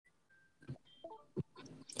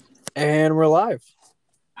And we're live.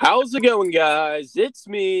 How's it going, guys? It's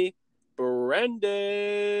me, Brendan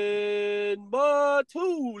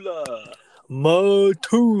Matula.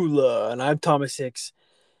 Matula. And I'm Thomas Hicks.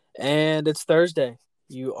 And it's Thursday.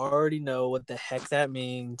 You already know what the heck that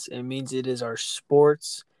means. It means it is our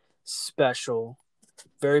sports special.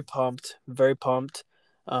 Very pumped. Very pumped.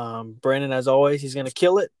 Brandon, as always, he's going to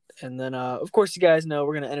kill it. And then, of course, you guys know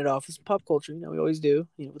we're going to end it off with some pop culture. We always do,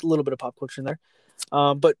 with a little bit of pop culture in there.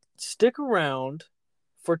 But stick around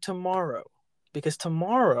for tomorrow because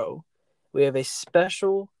tomorrow we have a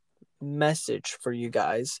special message for you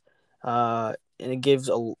guys, and it gives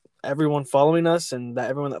everyone following us and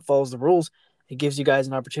everyone that follows the rules. It gives you guys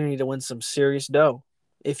an opportunity to win some serious dough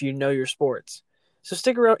if you know your sports. So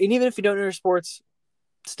stick around, and even if you don't know your sports,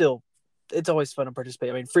 still, it's always fun to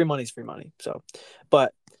participate. I mean, free money is free money. So,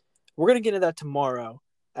 but we're gonna get into that tomorrow.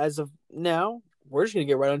 As of now, we're just gonna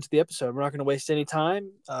get right into the episode. We're not gonna waste any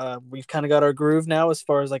time. We've kind of got our groove now as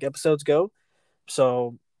far as like episodes go.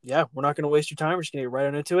 So yeah, we're not gonna waste your time. We're just gonna get right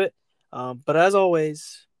on into it. But as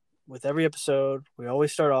always, with every episode, we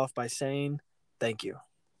always start off by saying thank you.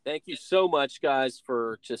 Thank you so much, guys,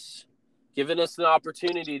 for just giving us an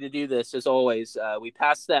opportunity to do this. As always, we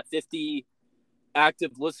passed that 50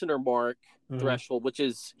 active listener mark Mm-hmm. threshold, which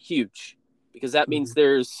is huge because that Mm-hmm. means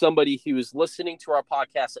there's somebody who is listening to our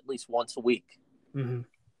podcast at least once a week. Mm-hmm.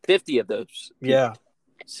 50 of those people. Yeah.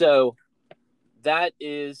 So that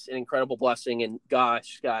is an incredible blessing. And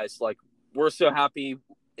gosh, guys, like we're so happy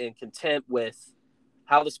and content with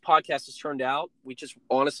how this podcast has turned out. We just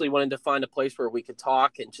honestly wanted to find a place where we could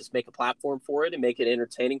talk and just make a platform for it and make it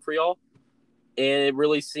entertaining for y'all. And it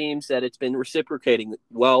really seems that it's been reciprocating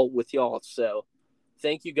well with y'all. So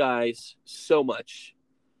thank you guys so much.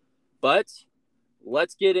 But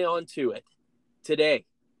let's get on to it. Today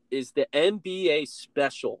is the NBA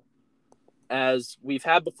special. As we've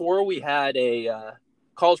had before, we had a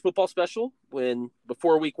college football special when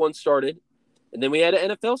before week one started, and then we had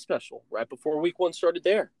an NFL special right before week one started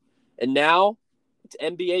there. And now it's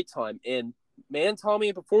NBA time. And man,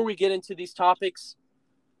 Tommy, before we get into these topics,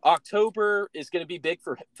 October is going to be big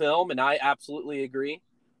for film, and I absolutely agree.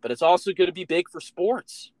 But it's also going to be big for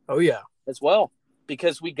sports Oh yeah. as well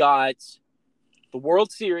because we got the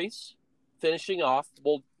World Series finishing off.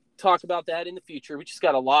 We'll talk about that in the future. We just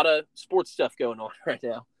got a lot of sports stuff going on right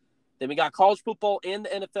now. Then we got college football and the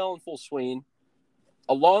NFL in full swing,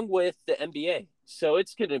 along with the NBA. So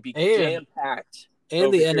it's going to be And jam packed and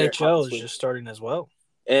over the here at Hot and NHL is Sweet just starting as well.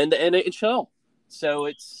 and the NHL. So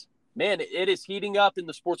it's man, it is heating up in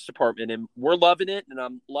the sports department, and we're loving it. And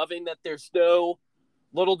I'm loving that there's no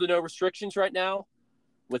little to no restrictions right now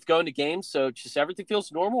with going to games. So just everything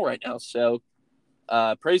feels normal right now. So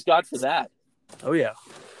praise God for that. Oh yeah.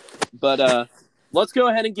 But let's go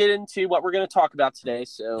ahead and get into what we're going to talk about today.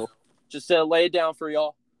 So just to lay it down for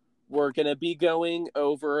y'all, we're going to be going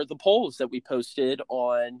over the polls that we posted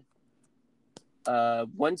on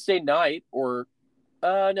Wednesday night, or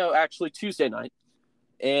no, actually Tuesday night.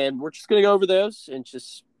 And we're just going to go over those and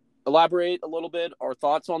just elaborate a little bit our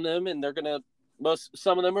thoughts on them. And they're going to,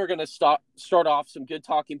 some of them are going to start off some good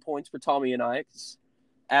talking points for Tommy and I.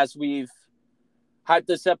 As we've hyped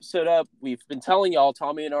this episode up, we've been telling y'all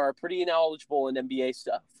Tommy and I are pretty knowledgeable in NBA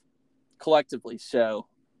stuff collectively. So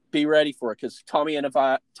be ready for it because Tommy and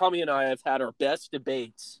I have had our best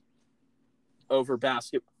debates over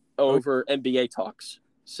Oh, over NBA talks.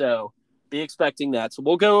 So be expecting that. So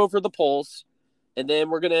we'll go over the polls, and then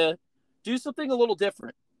we're gonna do something a little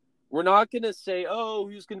different. We're not gonna say, oh,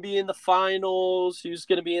 who's gonna be in the finals, who's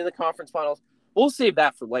gonna be in the conference finals. We'll save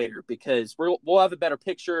that for later because we'll have a better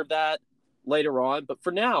picture of that later on. But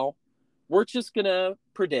for now, we're just gonna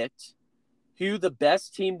predict who the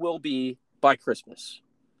best team will be by Christmas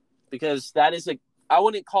because that is I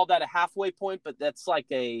wouldn't call that a halfway point, but that's like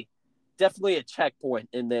a definitely a checkpoint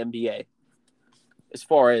in the NBA as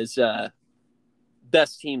far as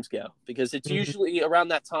best teams go because it's mhm. usually around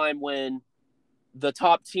that time when the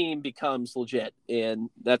top team becomes legit, and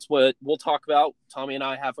that's what we'll talk about. Tommy and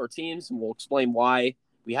I have our teams, and we'll explain why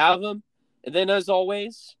we have them. And then, as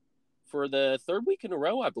always, for the third week in a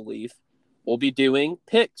row, I believe we'll be doing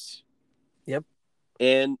picks, Yep.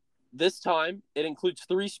 and this time it includes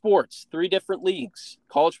three sports, three different leagues,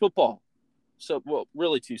 college football. So, well,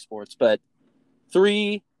 really two sports, but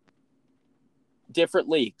three different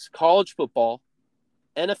leagues: college football,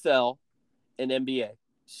 NFL, and NBA.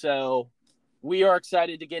 So we are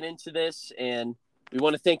excited to get into this, and we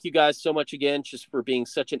want to thank you guys so much again just for being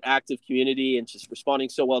such an active community and just responding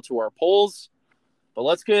so well to our polls. But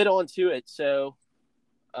let's get on to it. So,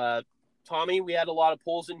 uh, Tommy, we had a lot of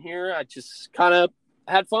polls in here. I just kind of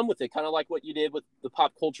I had fun with it, kind of like what you did with the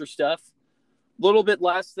pop culture stuff. A little bit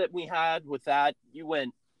less that we had with that. You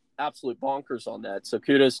went absolute bonkers on that. So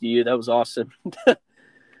kudos to you. That was awesome.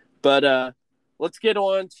 But let's get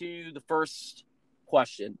on to the first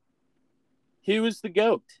question. Who is the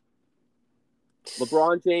GOAT?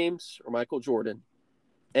 LeBron James or Michael Jordan?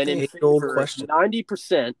 And in old favor, question.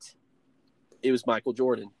 90%, it was Michael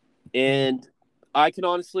Jordan. And I can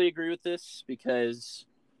honestly agree with this because,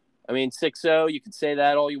 I mean, 6-0, you can say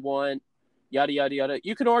that all you want, yada, yada, yada.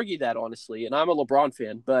 You can argue that, honestly, and I'm a LeBron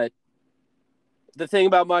fan. But the thing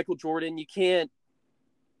about Michael Jordan, you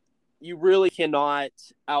really cannot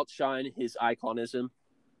outshine his iconism.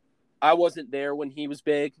 I wasn't there when he was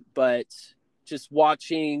big, but just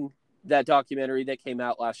watching that documentary that came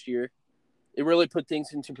out last year, it really put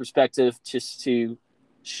things into perspective just to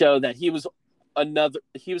show that he was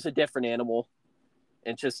a different animal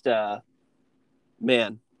and just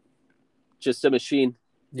just a machine.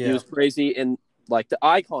 Yeah. He was crazy. And like the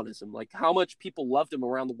iconism, like how much people loved him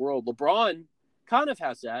around the world. LeBron kind of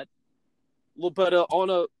has that, but on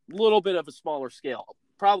a little bit of a smaller scale,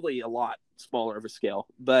 probably a lot smaller of a scale.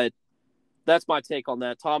 But that's my take on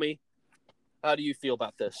that. Tommy, how do you feel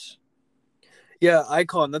about this? Yeah,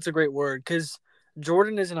 icon. That's a great word because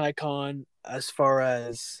Jordan is an icon as far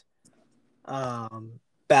as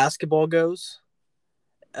basketball goes,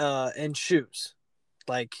 and shoes.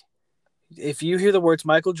 Like, if you hear the words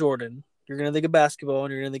Michael Jordan, you're going to think of basketball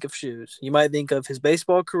and you're going to think of shoes. You might think of his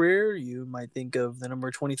baseball career. You might think of the number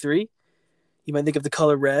 23. You might think of the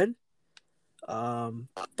color red.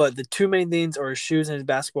 But the two main things are his shoes and his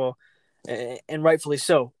basketball, and rightfully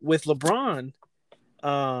so. With LeBron,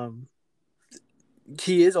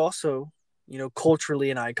 he is also,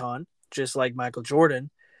 culturally an icon, just like Michael Jordan.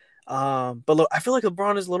 But look, I feel like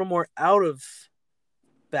LeBron is a little more out of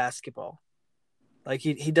basketball. Like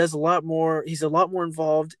he does a lot more. He's a lot more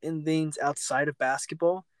involved in things outside of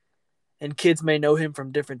basketball, and kids may know him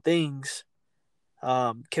from different things,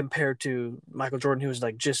 compared to Michael Jordan, who was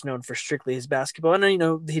like just known for strictly his basketball.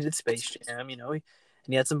 And he did Space Jam, and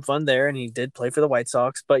he had some fun there, and he did play for the White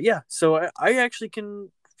Sox. But yeah, so I actually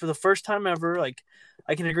can, for the first time ever, like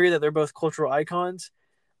I can agree that they're both cultural icons.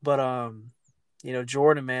 But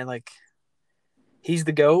Jordan, man, like he's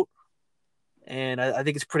the GOAT, and I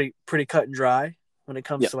think it's pretty cut and dry when it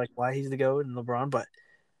comes to like why he's the GOAT and LeBron. But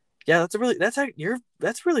yeah, that's a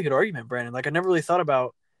really good argument, Brandon. Like I never really thought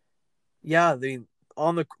about,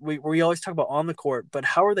 we always talk about on the court, but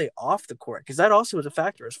how are they off the court? Because that also is a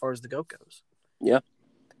factor as far as the GOAT goes. Yeah,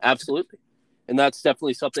 absolutely. And that's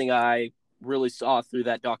definitely something I really saw through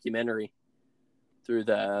that documentary, through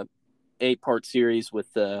the 8-part series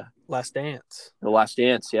with the Last Dance. The Last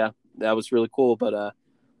Dance, yeah. That was really cool. But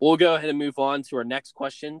we'll go ahead and move on to our next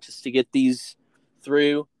question just to get these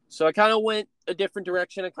through. So I kind of went a different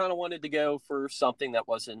direction. I kind of wanted to go for something that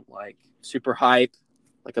wasn't like super hype,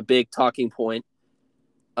 like a big talking point.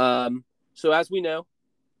 So as we know,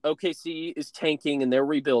 OKC is tanking and they're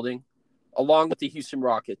rebuilding along with the Houston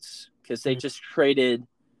Rockets because they just traded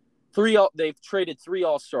they've traded 3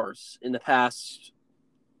 All-Stars in the past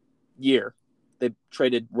year. They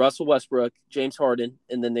traded Russell Westbrook, James Harden,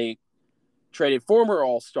 and then they traded former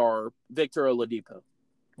All-Star Victor Oladipo.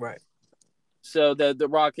 Right. So the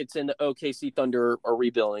Rockets and the OKC Thunder are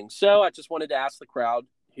rebuilding. So I just wanted to ask the crowd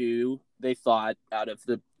who they thought out of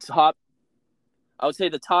the top, I would say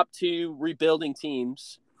the top 2 rebuilding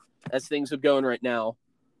teams as things are going right now,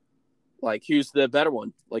 like who's the better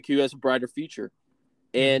one? Like who has a brighter future?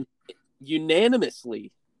 And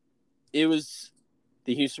unanimously, it was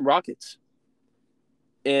the Houston Rockets.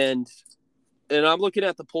 And I'm looking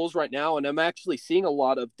at the polls right now, and I'm actually seeing a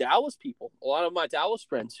lot of Dallas people, a lot of my Dallas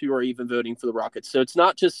friends who are even voting for the Rockets. So it's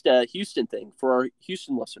not just a Houston thing for our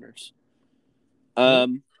Houston listeners.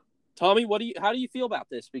 Tommy, how do you feel about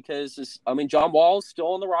this? Because John Wall is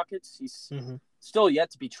still on the Rockets. He's still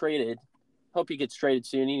yet to be traded. Hope he gets traded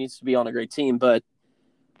soon. He needs to be on a great team. But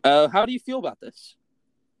how do you feel about this?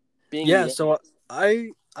 So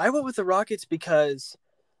I went with the Rockets because,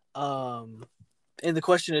 and the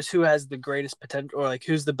question is who has the greatest potential, or like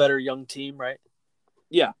who's the better young team, right?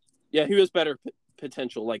 Yeah, who has better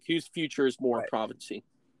potential? Like whose future is more promising?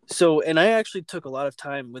 So, and I actually took a lot of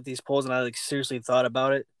time with these polls, and I like seriously thought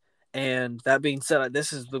about it. And that being said,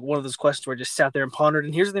 this is one of those questions where I just sat there and pondered.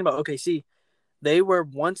 And here's the thing about OKC: they were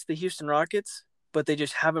once the Houston Rockets, but they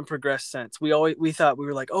just haven't progressed since. We thought, we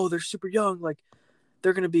were like, oh, they're super young, like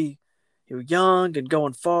they're gonna be young and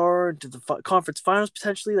going far into the conference finals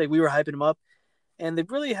potentially. Like we were hyping them up, and they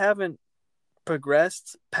really haven't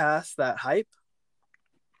progressed past that hype.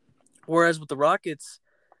 Whereas with the Rockets,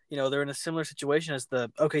 they're in a similar situation as the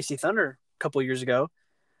OKC Thunder couple of years ago.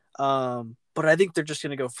 But I think they're just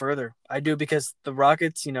going to go further. I do, because the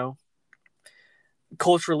Rockets,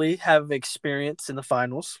 culturally have experience in the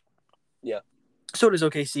finals. Yeah. So does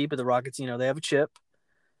OKC, but the Rockets, they have a chip,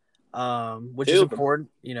 which Two is of them. important,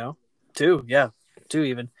 two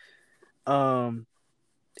even. And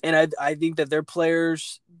I think that their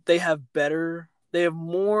players, they have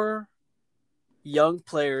more young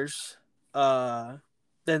players than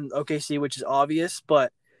OKC, which is obvious,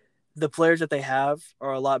 but the players that they have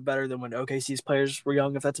are a lot better than when OKC's players were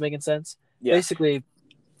young, if that's making sense. Yeah. Basically,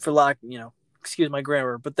 for lack, excuse my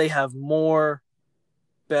grammar, but they have more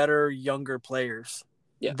better younger players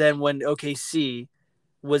than when OKC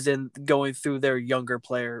was going through their younger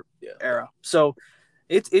player era. So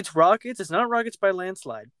it's Rockets. It's not Rockets by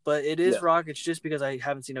landslide, but it is Rockets just because I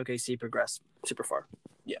haven't seen OKC progress super far.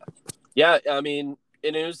 Yeah. Yeah, I mean,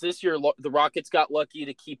 and it was this year the Rockets got lucky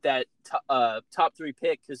to keep that top 3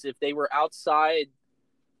 pick, because if they were outside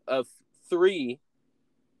of 3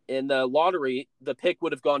 in the lottery, the pick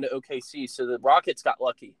would have gone to OKC. So the Rockets got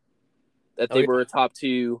lucky that they were a top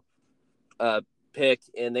 2 pick,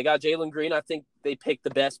 and they got Jalen Green. I think they picked the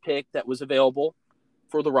best pick that was available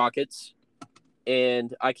for the Rockets,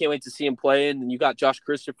 and I can't wait to see him play. And you got Josh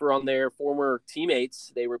Christopher on there, former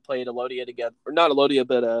teammates. They were playing Elodia together, or not Elodia,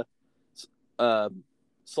 but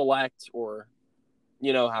Select, or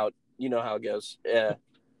how it goes.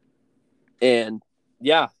 And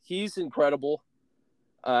yeah, he's incredible.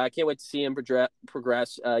 I can't wait to see him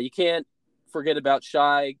progress. You can't forget about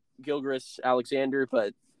Shai Gilgeous-Alexander,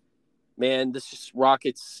 but man, this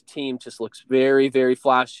Rockets team just looks very, very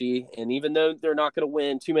flashy. And even though they're not going to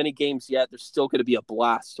win too many games yet, they're still going to be a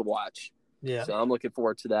blast to watch. Yeah. So I'm looking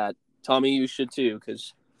forward to that. Tommy, you should too,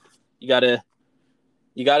 because you gotta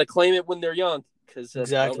claim it when they're young, because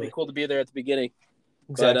it'll be cool to be there at the beginning.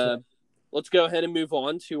 Exactly. But let's go ahead and move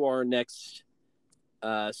on to our next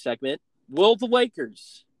segment. Will the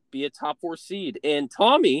Lakers be a top 4 seed? And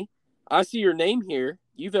Tommy, I see your name here.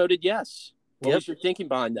 You voted yes. What was your thinking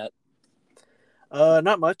behind that?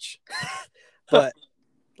 Not much, but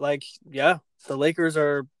the Lakers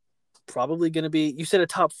are probably going to be. You said a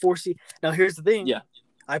top 4 seed. Now here's the thing. Yeah,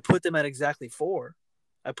 I put them at exactly 4.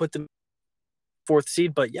 I put them 4th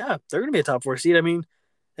seed, but yeah, they're going to be a top 4 seed. I mean,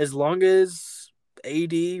 as long as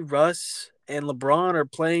AD, Russ, and LeBron are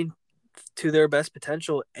playing to their best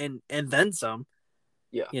potential and then some.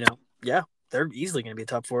 Yeah, they're easily going to be a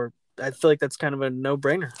top 4. I feel like that's kind of a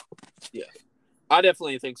no-brainer. Yeah, I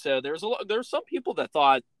definitely think so. There's some people that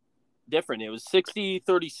thought different. It was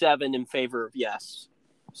 60-37 in favor of yes.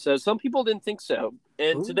 So some people didn't think so.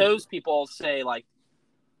 And to those people, I'll say,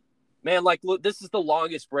 man, look, this is the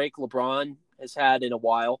longest break LeBron has had in a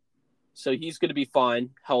while. So he's going to be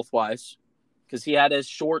fine health-wise, because he had a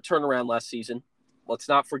short turnaround last season. Let's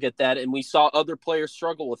not forget that. And we saw other players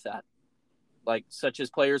struggle with that, such as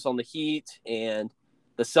players on the Heat and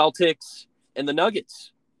the Celtics and the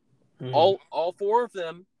Nuggets. All 4 of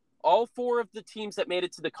them, all 4 of the teams that made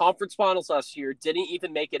it to the conference finals last year didn't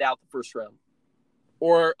even make it out the first round.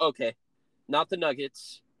 Or, okay, not the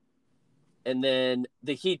Nuggets. And then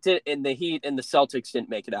the Heat and the Celtics didn't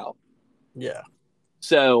make it out. Yeah.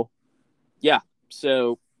 So, yeah.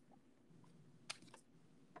 So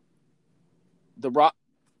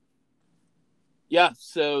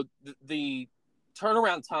so the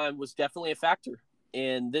turnaround time was definitely a factor.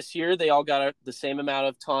 And this year they all got the same amount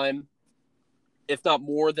of time, if not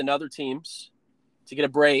more than other teams, to get a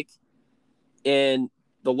break. And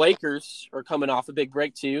the Lakers are coming off a big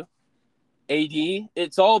break too. AD,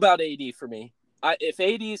 it's all about AD for me. If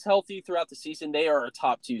AD is healthy throughout the season, they are a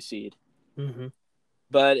top 2 seed. Mm-hmm.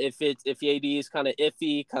 But if AD is kind of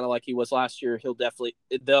iffy, kind of like he was last year, he'll definitely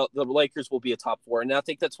the Lakers will be a top 4. And I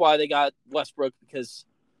think that's why they got Westbrook, because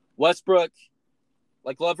Westbrook,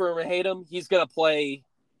 love him or hate him, he's going to play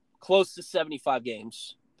close to 75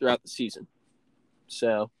 games throughout the season.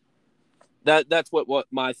 So that's what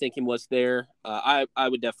my thinking was there. I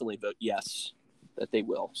would definitely vote yes that they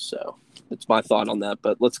will. So that's my thought on that.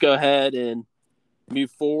 But let's go ahead and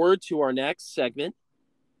move forward to our next segment.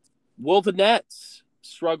 Will the Nets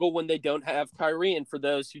struggle when they don't have Kyrie? And for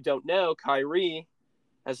those who don't know, Kyrie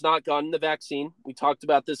has not gotten the vaccine. We talked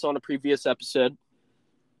about this on a previous episode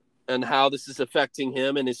and how this is affecting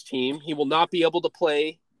him and his team. He will not be able to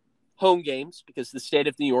play home games because the state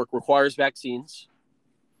of New York requires vaccines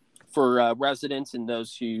for residents and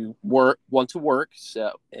those who want to work.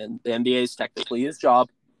 So, and the NBA is technically his job.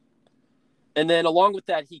 And then along with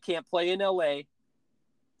that, he can't play in LA,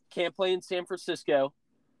 can't play in San Francisco.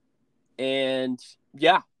 And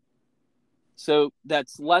yeah, so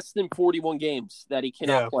that's less than 41 games that he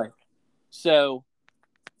cannot play. So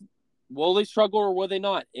will they struggle or will they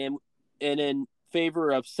not? And in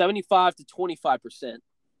favor of 75 to 25%,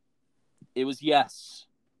 it was yes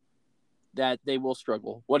that they will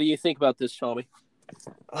struggle. What do you think about this, Tommy?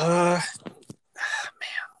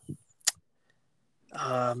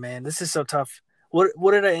 Man, this is so tough.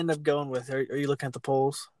 What did I end up going with? Are you looking at the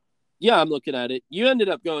polls? Yeah, I'm looking at it. You ended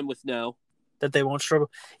up going with no. That they won't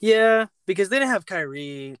struggle? Yeah, because they didn't have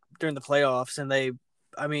Kyrie during the playoffs, and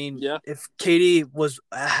if KD was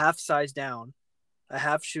a half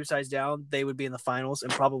shoe size down, they would be in the finals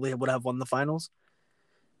and probably would have won the finals.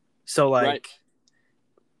 So, Right.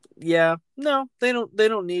 yeah, no, they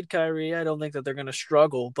don't need Kyrie. I don't think that they're going to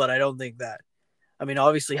struggle, but I don't think that. I mean,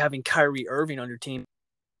 obviously having Kyrie Irving on your team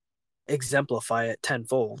exemplify it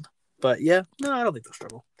tenfold. But yeah, no, I don't think they'll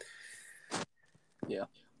struggle.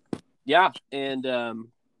 Yeah, and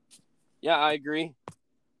I agree.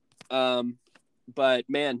 But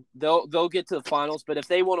man, they'll get to the finals. But if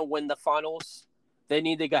they want to win the finals, they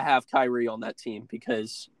need to have Kyrie on that team,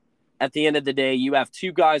 because at the end of the day, you have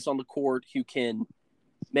two guys on the court who can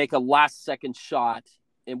make a last-second shot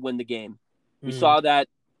and win the game. We saw that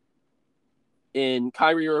in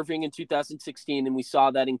Kyrie Irving in 2016, and we saw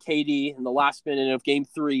that in KD in the last minute of Game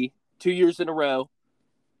 3, 2 years in a row,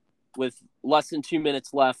 with less than 2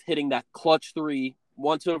 minutes left, hitting that clutch three,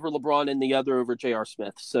 once over LeBron and the other over J.R.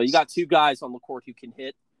 Smith. So you got two guys on the court who can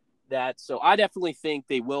hit that. So I definitely think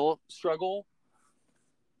they will struggle.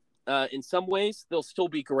 In some ways, they'll still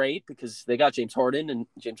be great because they got James Harden, and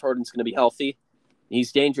James Harden's going to be healthy.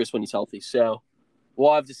 He's dangerous when he's healthy. So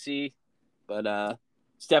we'll have to see. But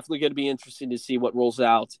it's definitely going to be interesting to see what rolls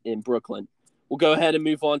out in Brooklyn. We'll go ahead and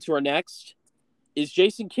move on to our next. Is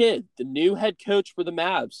Jason Kidd, the new head coach for the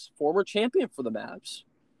Mavs, former champion for the Mavs,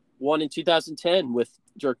 won in 2010 with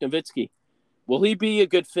Dirk Nowitzki. Will he be a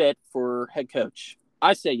good fit for head coach?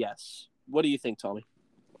 I say yes. What do you think, Tommy?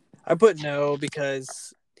 I put no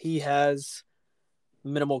because he has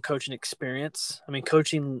minimal coaching experience. I mean,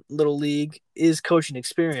 coaching Little League is coaching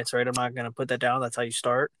experience, right? I'm not going to put that down. That's how you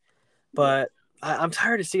start. But I'm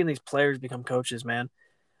tired of seeing these players become coaches, man.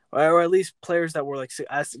 Or at least players that were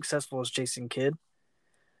as successful as Jason Kidd.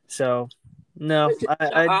 So, no.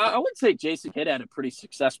 I would say Jason Kidd had a pretty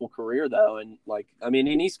successful career, though. And,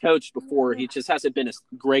 and he's coached before. He just hasn't been a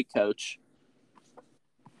great coach.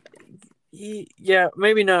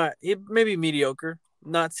 Maybe not. He maybe mediocre.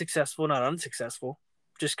 Not successful, not unsuccessful.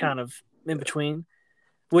 Just kind of in between.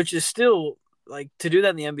 Which is still, to do that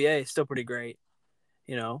in the NBA is still pretty great.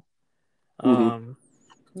 You know? Mm-hmm.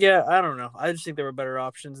 Yeah, I don't know. I just think there were better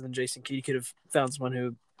options than Jason Kidd. He could have found someone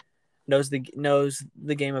who knows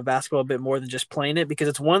the game of basketball a bit more than just playing it, because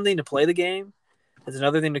it's one thing to play the game, it's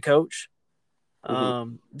another thing to coach.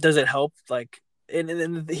 Mm-hmm. Does it help?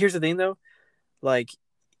 And here's the thing though,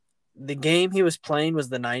 the game he was playing was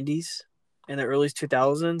the 90s and the early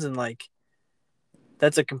 2000s, and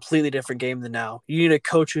that's a completely different game than now. You need a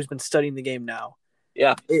coach who's been studying the game now.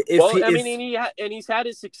 Yeah. And he's had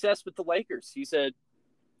his success with the Lakers. He's a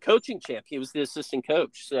coaching champ. He was the assistant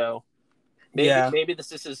coach. So maybe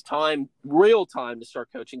this is his real time to start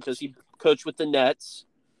coaching, because he coached with the Nets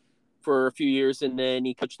for a few years, and then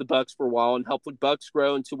he coached the Bucks for a while and helped the Bucks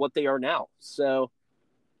grow into what they are now. So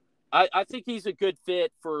I think he's a good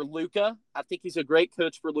fit for Luka. I think he's a great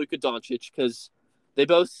coach for Luka Doncic, because they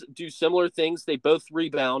both do similar things. They both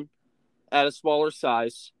rebound at a smaller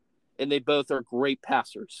size, and they both are great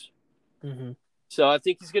passers. Mm-hmm. So I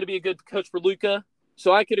think he's going to be a good coach for Luka.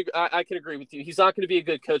 So I can agree with you. He's not going to be a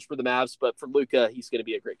good coach for the Mavs, but for Luka, he's going to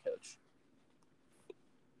be a great coach.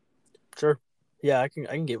 Sure. Yeah, I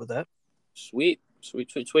can get with that. Sweet.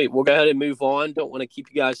 We'll go ahead and move on. Don't want to keep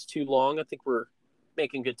you guys too long. I think we're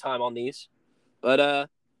making good time on these. But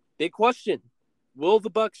big question. Will the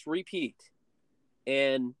Bucks repeat?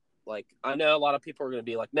 And I know a lot of people are going to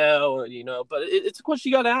be like, no, but it's a question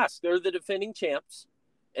you got to ask. They're the defending champs,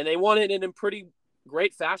 and they won it in pretty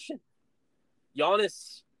great fashion.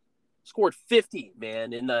 Giannis scored 50,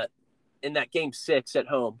 man, in that game 6 at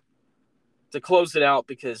home to close it out,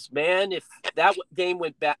 because, man, if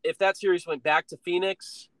that series went back to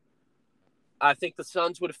Phoenix, I think the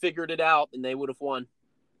Suns would have figured it out and they would have won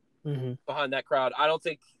behind that crowd. I don't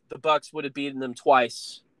think the Bucks would have beaten them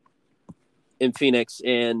twice in Phoenix,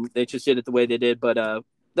 and they just did it the way they did. But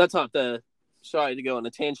that's not sorry to go on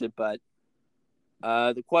a tangent, but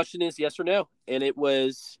the question is yes or no, and it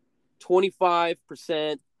was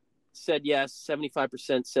 25% said yes,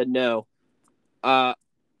 75% said no. I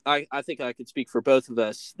think I could speak for both of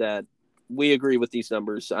us that we agree with these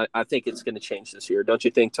numbers. I think it's going to change this year. Don't you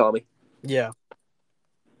think, Tommy? Yeah.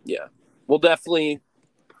 We'll definitely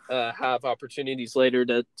have opportunities later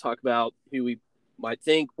to talk about who we might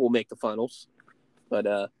think will make the finals,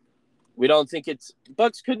 but we don't think it's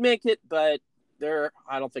Bucks could make it, but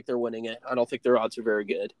I don't think they're winning it. I don't think their odds are very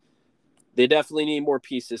good. They definitely need more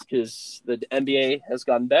pieces because the NBA has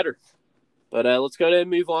gotten better. But let's go ahead and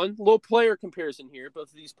move on. A little player comparison here. Both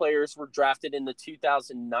of these players were drafted in the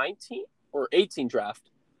 2019 or 18 draft.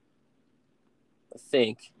 I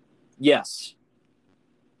think. Yes,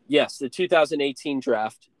 the 2018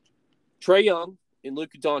 draft. Trae Young and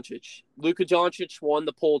Luka Doncic. Luka Doncic won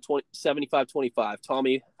the poll 75-25.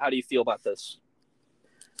 Tommy, how do you feel about this?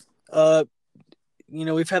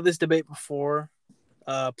 We've had this debate before,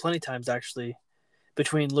 plenty of times actually,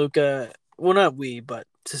 between Luka. Well, not we, but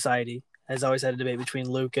society has always had a debate between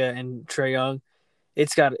Luka and Trae Young.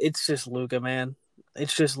 It's just Luka, man.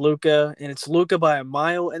 It's just Luka, and it's Luka by a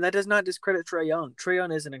mile, and that does not discredit Trae Young. Trae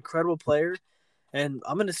Young is an incredible player, and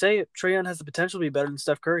I'm going to say it. Trae Young has the potential to be better than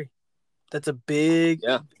Steph Curry. That's a big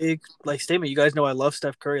statement. You guys know I love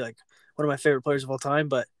Steph Curry, like one of my favorite players of all time,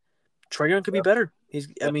 but Trae Young could be better. He's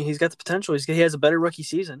got the potential. He has a better rookie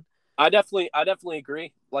season. I definitely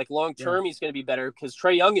agree. Like long term, he's going to be better because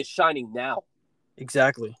Trae Young is shining now.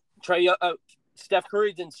 Exactly. Steph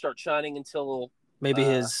Curry didn't start shining until maybe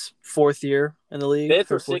his fourth year in the league,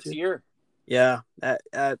 fifth or sixth year. Yeah,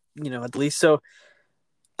 at least. So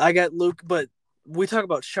I got Luke, but we talk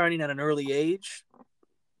about shining at an early age.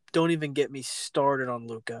 Don't even get me started on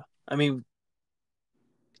Luka. I mean,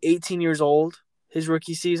 18 years old, his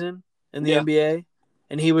rookie season in the NBA,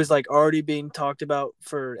 and he was like already being talked about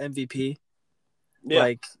for MVP. Yeah.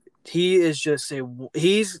 Like he is just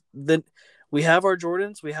we have our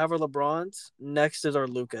Jordans, we have our LeBrons, next is our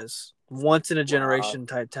Lukas. Once in a generation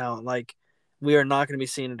type talent. Like we are not going to be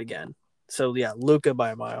seeing it again. So yeah, Luka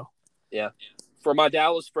by a mile. Yeah. For my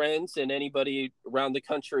Dallas friends and anybody around the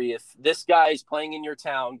country, if this guy is playing in your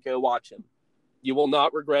town, go watch him. You will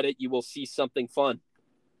not regret it. You will see something fun.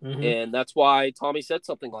 Mm-hmm. And that's why Tommy said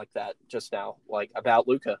something like that just now, like about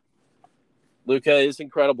Luka. Luka is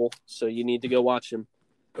incredible, so you need to go watch him.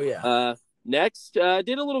 Oh, yeah. Next,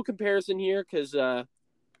 did a little comparison here because the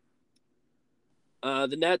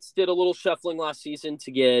Nets did a little shuffling last season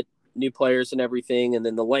to get new players and everything, and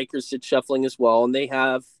then the Lakers did shuffling as well, and they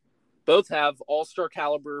both have all-star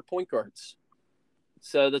caliber point guards.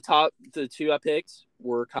 So the two I picked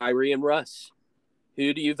were Kyrie and Russ.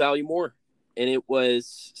 Who do you value more? And it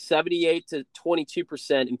was 78 to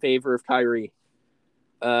 22% in favor of Kyrie.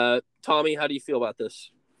 Tommy, how do you feel about this?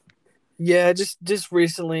 Yeah, just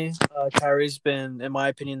recently, Kyrie's been, in my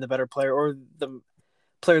opinion, the better player or the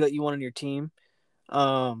player that you want on your team.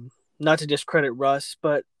 Not to discredit Russ,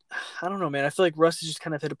 but I don't know, man. I feel like Russ has just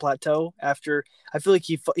kind of hit a plateau after. I feel like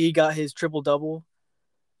he got his triple-double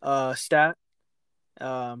stat,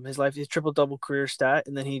 his triple-double career stat,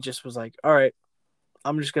 and then he just was like, all right,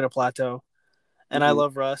 I'm just going to plateau. And I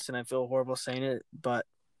love Russ, and I feel horrible saying it, but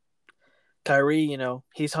Kyrie,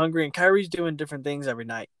 he's hungry, and Kyrie's doing different things every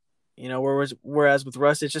night. Whereas with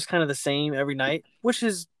Russ, it's just kind of the same every night, which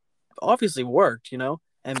has obviously worked,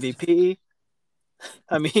 MVP.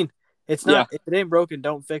 I mean, it's not, if it ain't broken,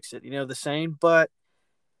 don't fix it, the same, but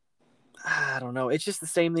I don't know. It's just the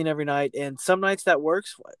same thing every night. And some nights that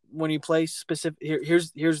works when you play specific.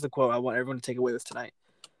 Here's the quote I want everyone to take away with tonight.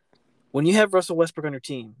 When you have Russell Westbrook on your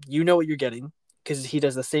team, you know what you're getting because he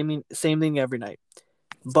does the same thing every night.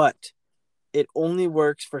 But it only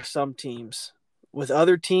works for some teams. With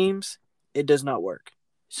other teams, it does not work.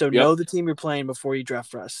 So know the team you're playing before you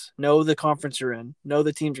draft Russ. Know the conference you're in. Know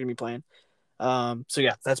the teams you're going to be playing. So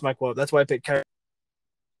yeah, that's my quote. That's why I picked Kyrie.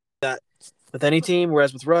 That with any team,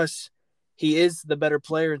 whereas with Russ, he is the better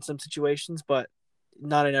player in some situations, but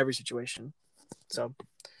not in every situation. So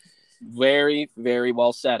very, very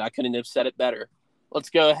well said. I couldn't have said it better. Let's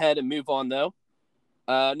go ahead and move on, though.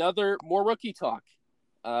 More rookie talk.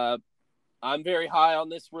 I'm very high on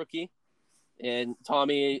this rookie, and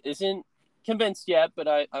Tommy isn't convinced yet, but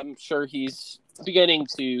I'm sure he's beginning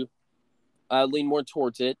to lean more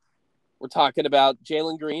towards it. We're talking about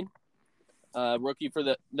Jalen Green, rookie for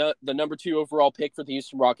the number 2 overall pick for the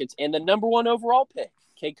Houston Rockets, and the number 1 overall pick,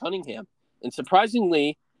 Cade Cunningham. And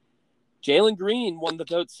surprisingly, Jalen Green won the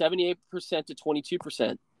vote 78% to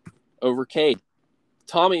 22% over Cade.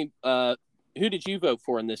 Tommy, who did you vote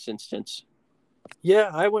for in this instance?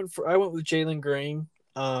 Yeah, I went with Jalen Green.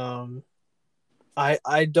 I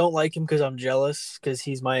don't like him because I'm jealous because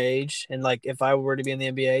he's my age, and like if I were to be in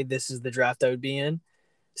the NBA, this is the draft I would be in.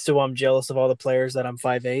 So I'm jealous of all the players that I'm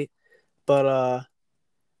 5'8". But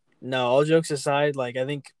no, all jokes aside, like I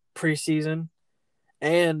think preseason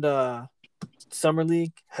and summer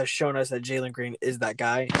league has shown us that Jalen Green is that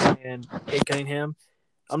guy, and Cade Cunningham.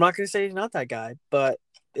 I'm not going to say he's not that guy, but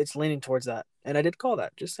it's leaning towards that. And I did call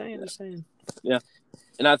that. Just saying. Yeah.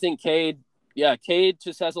 And I think Cade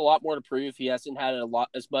just has a lot more to prove. He hasn't had a lot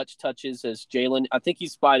as much touches as Jalen. I think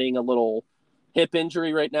he's fighting a little hip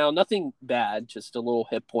injury right now. Nothing bad, just a little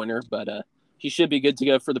hip pointer, but he should be good to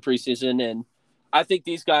go for the preseason. And I think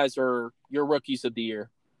these guys are your rookies of the year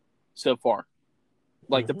so far.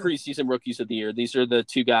 Like the preseason rookies of the year. These are the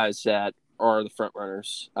two guys that are the front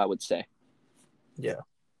runners, I would say. Yeah.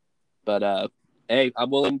 But hey, I'm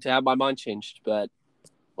willing to have my mind changed, but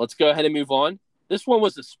let's go ahead and move on. This one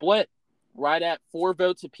was a split, right at 4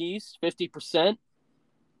 votes apiece, 50%.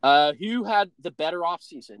 Who had the better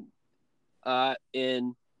offseason?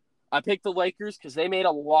 And I picked the Lakers because they made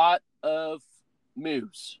a lot of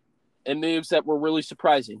moves and moves that were really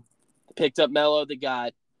surprising. They picked up Melo. They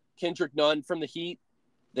got Kendrick Nunn from the Heat.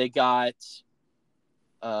 They got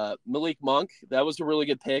Malik Monk. That was a really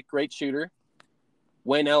good pick. Great shooter.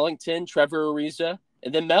 Wayne Ellington, Trevor Ariza,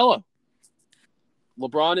 and then Melo.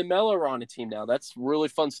 LeBron and Melo are on a team now. That's really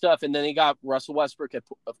fun stuff. And then they got Russell Westbrook,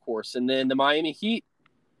 of course. And then the Miami Heat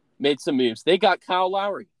made some moves. They got Kyle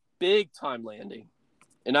Lowry. Big time landing.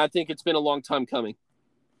 And I think it's been a long time coming.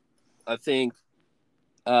 I think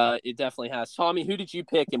it definitely has. Tommy, who did you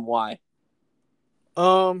pick and why?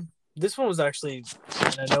 This one was actually,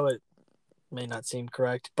 and I know it may not seem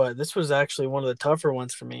correct, but this was actually one of the tougher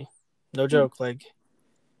ones for me. No joke. Like,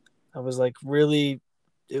 I was like it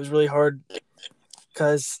was really hard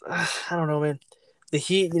because I don't know, man. The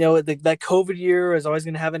Heat, that COVID year is always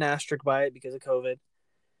going to have an asterisk by it because of COVID.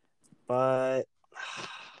 But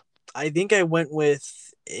I think I went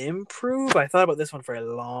with improve. I thought about this one for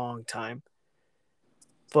a long time.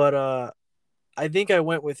 But I think I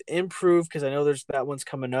went with improve because I know that one's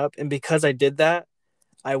coming up. And because I did that,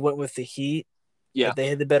 I went with the Heat. Yeah. They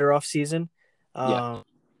had the better off season. Yeah.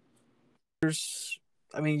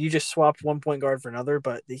 I mean, you just swapped one point guard for another,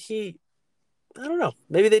 but the Heat, I don't know.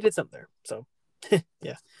 Maybe they did something there. So,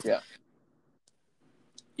 yeah. Yeah.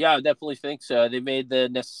 Yeah, I definitely think so. They made the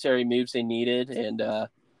necessary moves they needed and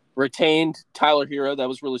retained Tyler Hero. That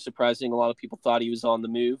was really surprising. A lot of people thought he was on the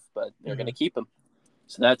move, but they're going to keep him.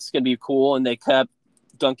 So that's going to be cool. And they kept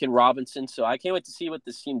Duncan Robinson. So I can't wait to see what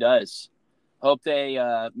this team does. Hope they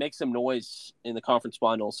make some noise in the conference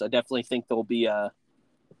finals. I definitely think they'll be a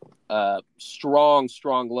strong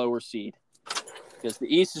lower seed because the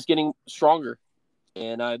East is getting stronger,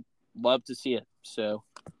 and I'd love to see it. So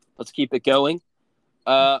let's keep it going.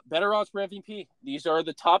 Better odds for MVP. These are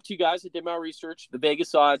the top two guys. I did my research. The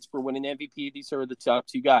Vegas odds for winning MVP. These are the top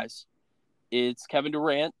two guys. It's Kevin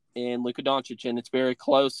Durant and Luka Doncic, and it's very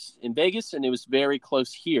close in Vegas, and it was very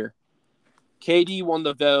close here. KD won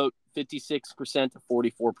the vote 56% to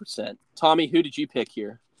 44%. Tommy, who did you pick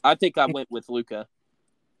here? I think I went with Luka.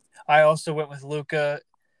 I also went with Luka.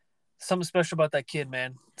 Something special about that kid,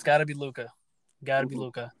 man. It's got to be Luka. Got to be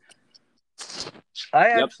Luka. I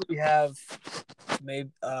actually have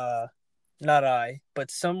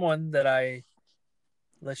but someone that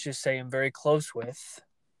let's just say I'm very close with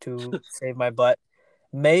to save my butt,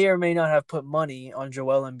 may or may not have put money on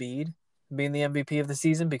Joel Embiid being the MVP of the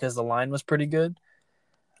season because the line was pretty good.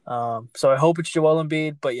 So I hope it's Joel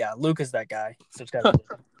Embiid, but yeah, Luka's that guy. So it's got to be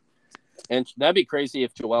Luka. And that'd be crazy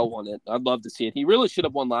if Joel won it. I'd love to see it. He really should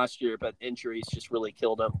have won last year, but injuries just really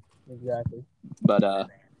killed him. Exactly. But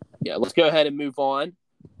yeah, let's go ahead and move on.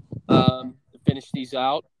 To finish these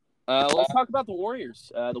out. Let's talk about the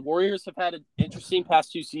Warriors. The Warriors have had an interesting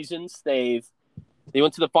past 2 seasons. They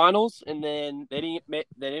went to the finals, and then they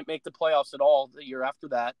didn't make the playoffs at all the year after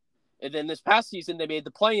that. And then this past season, they made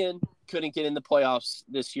the play-in, couldn't get in the playoffs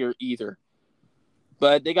this year either.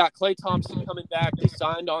 But they got Klay Thompson coming back. They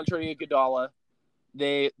signed Andre Iguodala.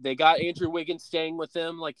 They got Andrew Wiggins staying with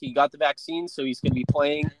them, like he got the vaccine, so he's going to be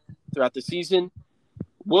playing throughout the season.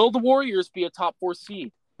 Will the Warriors be a top 4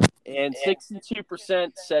 seed? And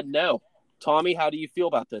 62% said no. Tommy, how do you feel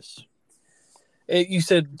about this? You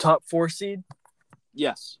said top 4 seed?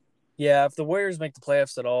 Yes. Yeah, if the Warriors make the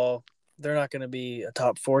playoffs at all, they're not going to be a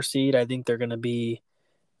top 4 seed. I think they'll be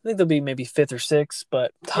maybe 5th or 6th,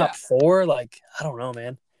 but top 4, like, I don't know,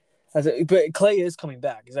 man. But Klay is coming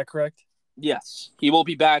back. Is that correct? Yes. He will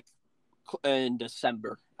be back in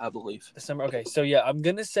December, I believe. December. Okay, so yeah, I'm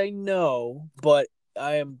going to say no, but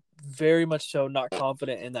I am very much so not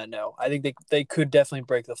confident in that no. I think they could definitely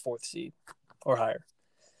break the 4th seed or higher.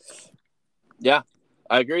 Yeah,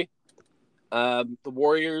 I agree. The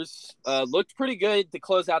Warriors looked pretty good to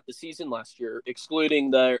close out the season last year,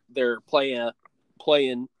 excluding their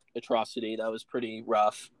play-in atrocity. That was pretty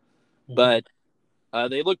rough. Mm-hmm. But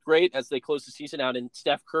they looked great as they closed the season out. And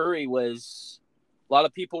Steph Curry was – a lot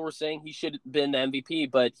of people were saying he should have been the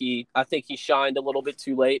MVP, but I think he shined a little bit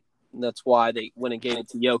too late. And that's why they went and gave it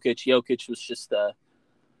to Jokic. Jokic was just the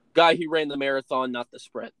guy who ran the marathon, not the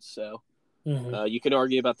sprint. So you can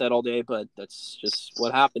argue about that all day, but that's just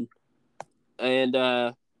what happened.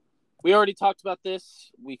 And we already talked about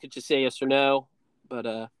this. We could just say yes or no.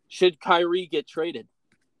 But should Kyrie get traded?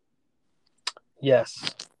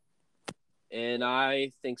 Yes. And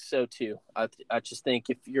I think so too. I just think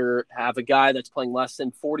if you have a guy that's playing less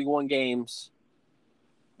than 41 games,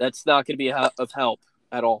 that's not going to be of help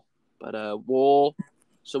at all. But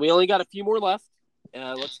so we only got a few more left.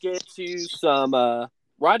 Let's get to some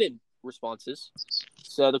write-in responses.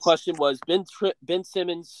 So the question was Ben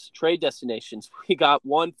Simmons trade destinations. We got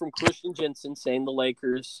one from Christian Jensen saying the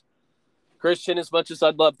Lakers. Christian, as much as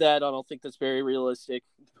I'd love that, I don't think that's very realistic.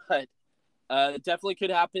 But it definitely could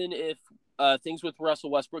happen if things with Russell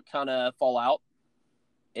Westbrook kind of fall out.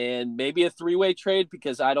 And maybe a three-way trade,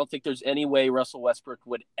 because I don't think there's any way Russell Westbrook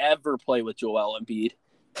would ever play with Joel Embiid.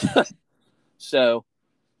 So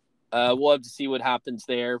we'll have to see what happens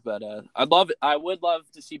there. But I'd love it. I would love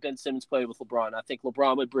to see Ben Simmons play with LeBron. I think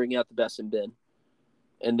LeBron would bring out the best in Ben.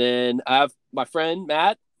 And then I have my friend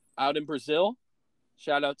Matt out in Brazil.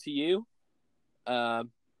 Shout out to you.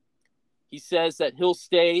 He says that he'll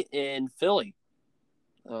stay in Philly.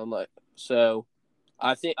 So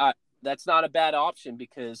I think that's not a bad option,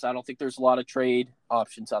 because I don't think there's a lot of trade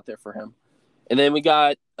options out there for him. And then we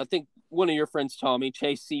got, I think, one of your friends, Tommy,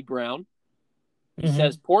 Chase C. Brown. He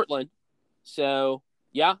says Portland. So,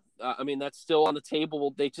 yeah, I mean, that's still on the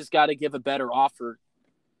table. They just got to give a better offer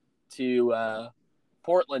to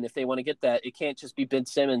Portland if they want to get that. It can't just be Ben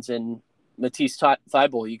Simmons and Matisse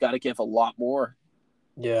Thybulle. You got to give a lot more.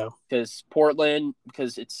 Yeah. Because Portland,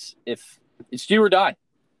 it's do or die.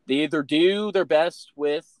 They either do their best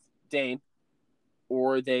with Dame,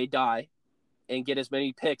 or they die and get as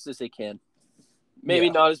many picks as they can. Maybe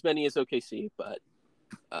not as many as OKC, but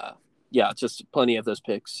yeah, just plenty of those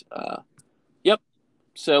picks. Yep.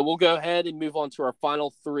 So we'll go ahead and move on to our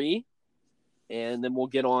final three, and then we'll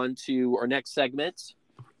get on to our next segment,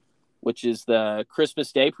 which is the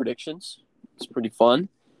Christmas Day predictions. It's pretty fun.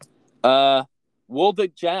 Will the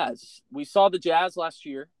Jazz? We saw the Jazz last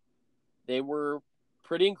year. They were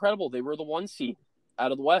pretty incredible. They were the 1 seed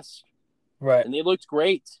out of the West. Right. And they looked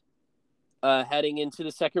great heading into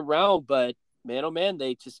the second round, but man, oh man,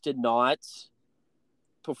 they just did not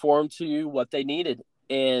perform to what they needed.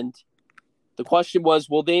 And the question was,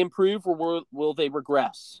 will they improve, or will they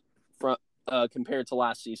regress from compared to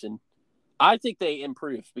last season? I think they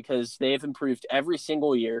improved, because they have improved every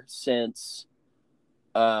single year since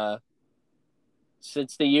the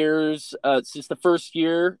first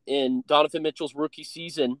year in Donovan Mitchell's rookie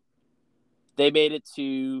season. They made it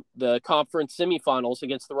to the conference semifinals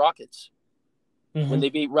against the Rockets when they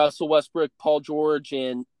beat Russell Westbrook, Paul George,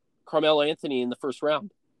 and Carmelo Anthony in the first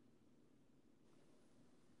round.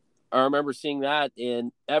 I remember seeing that,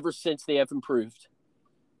 and ever since they have improved.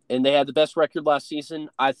 And they had the best record last season.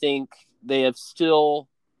 I think they have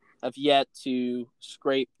yet to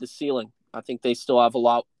scrape the ceiling. I think they still have a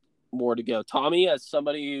lot more to go. Tommy, as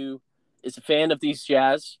somebody who is a fan of these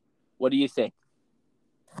Jazz, what do you think?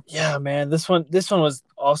 Yeah, man, this one was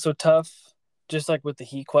also tough, just like with the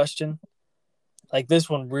Heat question. Like, this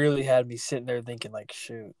one really had me sitting there thinking, like,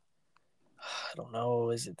 shoot, I don't know,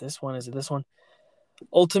 is it this one? Is it this one?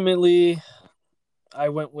 Ultimately, I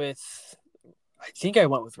think I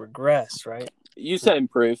went with regress, right? You said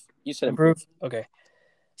improve. Improve? Okay.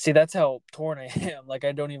 See, that's how torn I am. Like,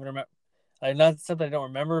 I don't even remember. Not something I don't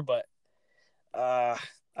remember, but I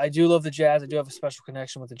do love the Jazz. I do have a special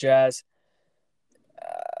connection with the Jazz.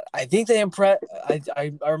 I think they impress.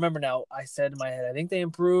 I remember now. I said in my head, I think they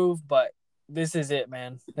improve, but this is it,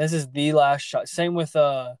 man. This is the last shot. Same with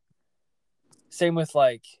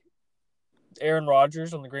like Aaron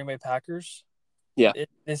Rodgers on the Green Bay Packers. Yeah,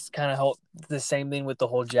 this kind of helped. The same thing with the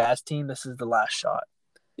whole Jazz team. This is the last shot.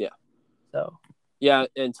 Yeah. So. Yeah,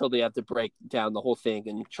 until they have to break down the whole thing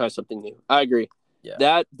and try something new. I agree. Yeah.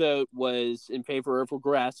 That vote was in favor of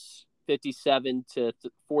regress, 57 to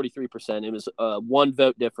 43%. It was a 1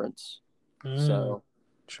 vote difference. So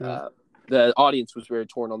the audience was very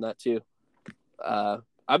torn on that too.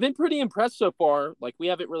 I've been pretty impressed so far. Like, we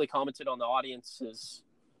haven't really commented on the audience's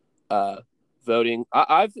voting.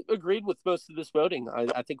 I've agreed with most of this voting.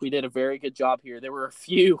 I think we did a very good job here. There were a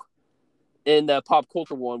few in the pop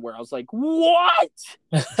culture one where I was like, what?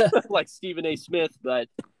 Like Stephen A. Smith, but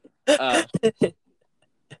oh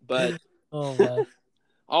man.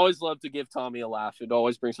 I always love to give Tommy a laugh. It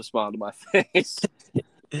always brings a smile to my face.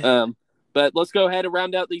 But let's go ahead and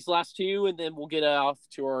round out these last two, and then we'll get off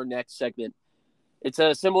to our next segment. It's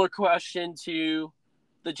a similar question to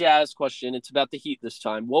the Jazz question. It's about the Heat this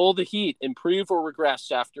time. Will the Heat improve or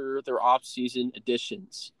regress after their off-season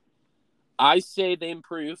additions? I say they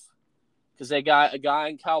improve because they got a guy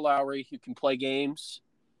in Kyle Lowry who can play games,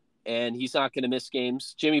 and he's not going to miss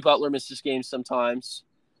games. Jimmy Butler misses games sometimes,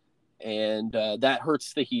 and that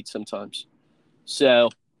hurts the Heat sometimes. So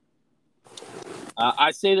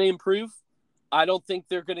I say they improve. I don't think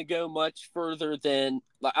they're going to go much further than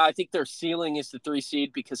 – I think their ceiling is the 3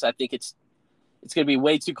 seed because I think it's going to be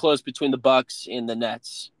way too close between the Bucks and the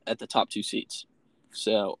Nets at the top 2 seeds.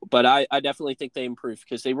 So, but I definitely think they improve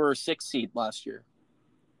because they were a 6 seed last year.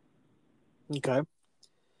 Okay.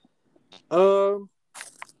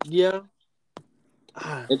 Yeah.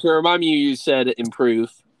 And to remind me, you said improve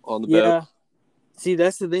on the boat. See,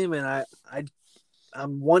 that's the thing, man.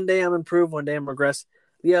 I'm one day I'm improved, one day I'm regress.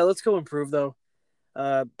 Yeah, let's go improve though.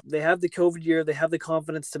 They have the COVID year. They have the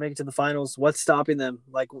confidence to make it to the finals. What's stopping them?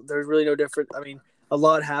 Like, there's really no different. I mean, a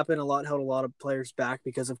lot happened. A lot held a lot of players back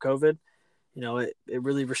because of COVID. You know, it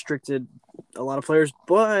really restricted a lot of players.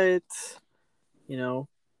 But, you know,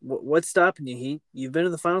 what's stopping you, Heat? You've been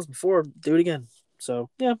in the finals before. Do it again. So,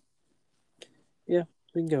 yeah, we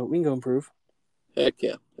can go improve. Heck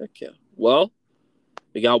yeah. Well,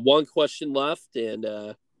 we got one question left,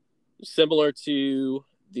 and similar to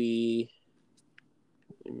the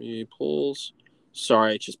polls.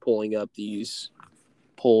 Sorry, just pulling up these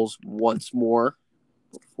polls once more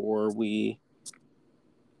before we.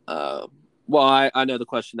 Well, I know the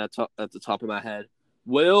question that's at the top of my head.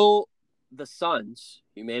 Will the Suns,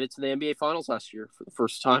 who made it to the NBA Finals last year for the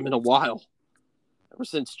first time in a while, ever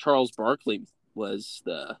since Charles Barkley was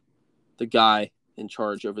the guy in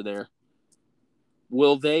charge over there,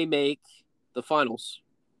 will they make the finals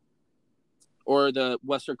or the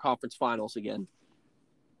Western Conference Finals again?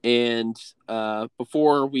 And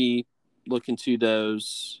before we look into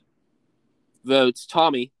those votes,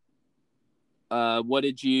 Tommy, what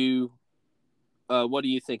do you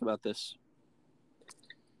think about this?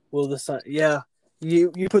 Well, the Sun, yeah,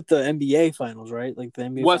 you put the NBA Finals, right? Like the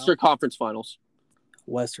NBA Western Finals? Conference Finals.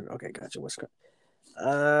 Western. Okay, gotcha. Western.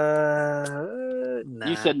 Nah.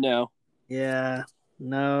 You said no. Yeah,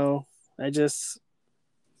 no. Just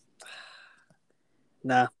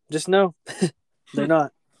no. They're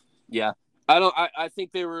not. Yeah, I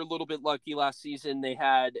think they were a little bit lucky last season. They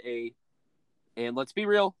had and let's be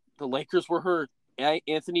real, the Lakers were hurt.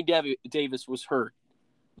 Anthony Davis was hurt.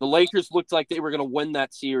 The Lakers looked like they were going to win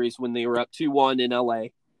that series when they were up 2-1 in LA.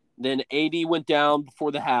 Then AD went down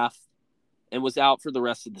before the half and was out for the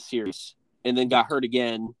rest of the series, and then got hurt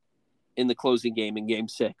again in the closing game in Game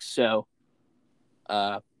 6. So,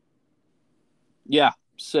 yeah.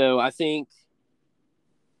 So I think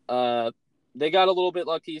they got a little bit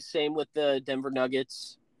lucky. Same with the Denver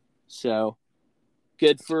Nuggets. So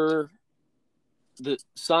good for the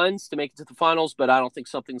Suns to make it to the finals, but I don't think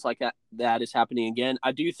something's like that is happening again.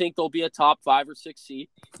 I do think they'll be a top 5 or 6 seed.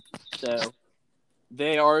 So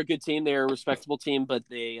they are a good team. They're a respectable team, but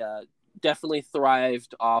they definitely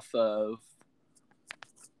thrived off of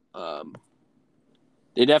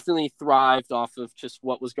just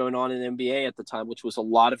what was going on in the NBA at the time, which was a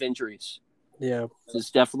lot of injuries. Yeah.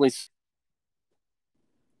 It's definitely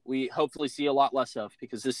we hopefully see a lot less of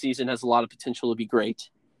because this season has a lot of potential to be great.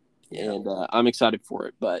 Yeah. And I'm excited for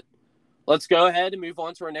it. But let's go ahead and move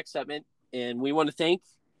on to our next segment. And we want to thank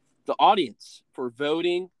the audience for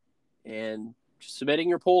voting and submitting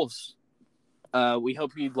your polls. We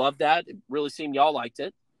hope you loved that. It really seemed y'all liked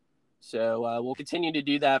it. So we'll continue to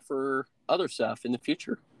do that for other stuff in the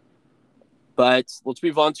future. But let's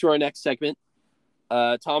move on to our next segment.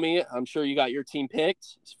 Tommy, I'm sure you got your team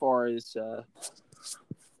picked as far as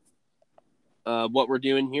what we're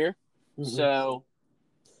doing here. Mm-hmm. So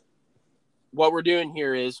what we're doing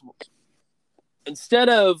here is instead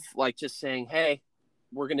of like just saying, hey,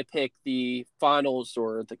 we're going to pick the finals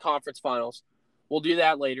or the conference finals, we'll do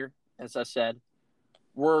that later. As I said,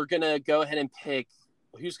 we're going to go ahead and pick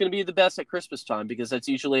who's going to be the best at Christmas time because that's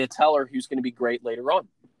usually a teller who's going to be great later on.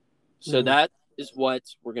 So that is what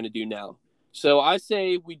we're going to do now. So I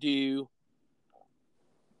say we do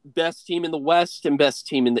best team in the West and best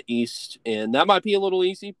team in the East. And that might be a little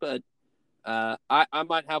easy, but I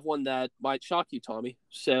might have one that might shock you, Tommy.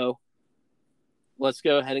 So let's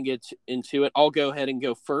go ahead and get into it. I'll go ahead and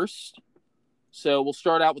go first. So we'll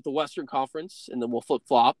start out with the Western Conference, and then we'll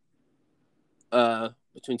flip-flop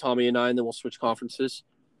between Tommy and I, and then we'll switch conferences.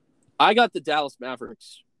 I got the Dallas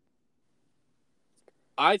Mavericks.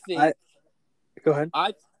 I think go ahead.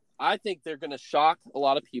 I think they're going to shock a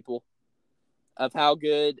lot of people of how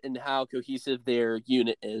good and how cohesive their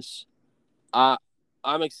unit is.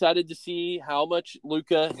 I'm excited to see how much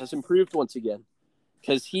Luka has improved once again.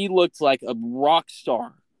 because he looked like a rock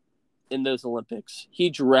star in those Olympics. He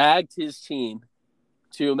dragged his team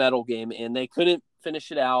to a medal game, and they couldn't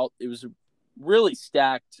finish it out. It was a really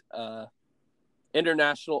stacked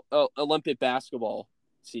international Olympic basketball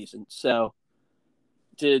season. So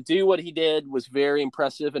to do what he did was very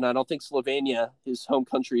impressive, and I don't think Slovenia, his home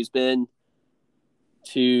country, has been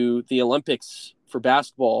to the Olympics for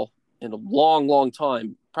basketball in a long, long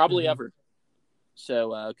time, probably ever.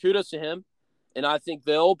 So kudos to him, and I think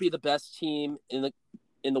they'll be the best team in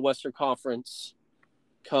the Western Conference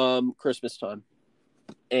come Christmas time,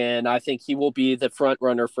 and I think he will be the front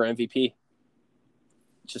runner for MVP.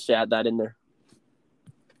 Just to add that in there.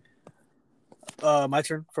 My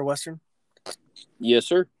turn for Western. Yes,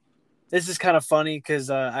 sir. This is kind of funny because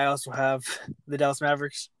I also have the Dallas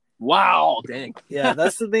Mavericks. Wow, dang. Yeah,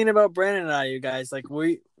 that's the thing about Brandon and I, you guys. Like,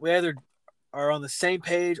 we either are on the same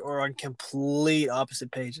page or on complete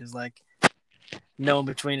opposite pages. Like, no in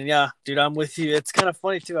between. And yeah, dude, I'm with you. It's kind of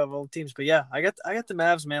funny too. I have all the teams, but yeah, I got the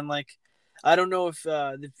Mavs, man. Like, I don't know if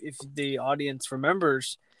the audience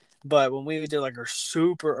remembers, but when we did like our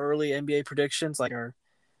super early NBA predictions, like our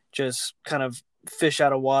just kind of fish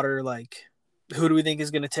out of water, like who do we think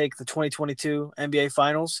is going to take the 2022 NBA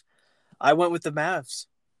Finals? I went with the Mavs,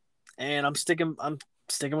 and I'm sticking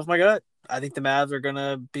with my gut. I think the Mavs are going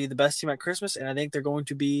to be the best team at Christmas, and I think they're going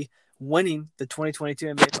to be winning the 2022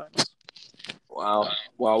 NBA Finals. Wow.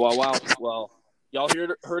 Well, y'all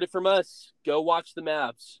heard it from us. Go watch the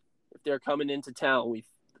Mavs if they're coming into town.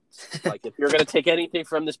 If you're going to take anything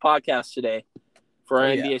from this podcast today for our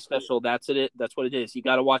NBA special, that's it. That's what it is. You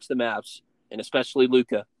got to watch the Mavs, and especially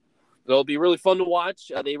Luka. It'll be really fun to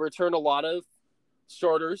watch. They return a lot of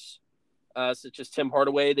starters, such as Tim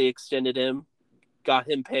Hardaway. They extended him, got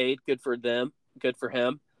him paid. Good for them. Good for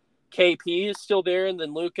him. KP is still there, and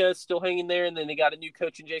then Luka is still hanging there, and then they got a new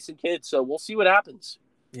coach in Jason Kidd. So we'll see what happens.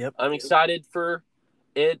 Yep. I'm excited for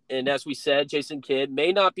it. And as we said, Jason Kidd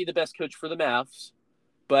may not be the best coach for the Mavs,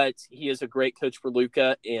 but he is a great coach for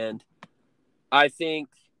Luka. And I think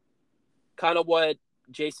kind of what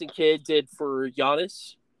Jason Kidd did for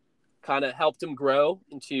Giannis kind of helped him grow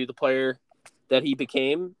into the player that he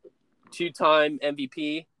became. 2-time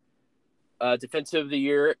MVP, Defensive of the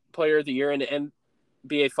Year, Player of the Year, and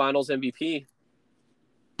NBA Finals MVP.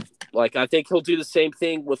 Like, I think he'll do the same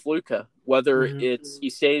thing with Luka, whether it's he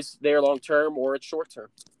stays there long term or it's short term.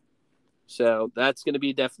 So that's going to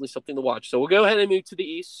be definitely something to watch. So we'll go ahead and move to the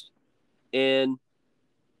East, and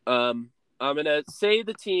I'm going to say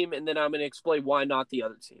the team, and then I'm going to explain why not the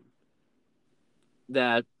other team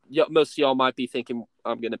that most of y'all might be thinking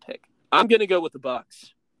I'm going to pick. I'm going to go with the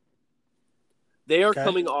Bucks. They are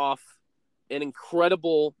coming off an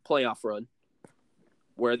incredible playoff run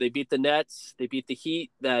where they beat the Nets, they beat the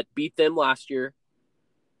Heat that beat them last year,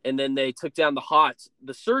 and then they took down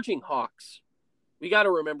the surging Hawks. We got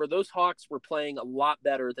to remember those Hawks were playing a lot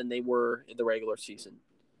better than they were in the regular season.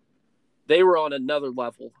 They were on another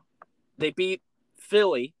level. They beat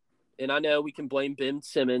Philly, and I know we can blame Ben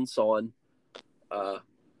Simmons on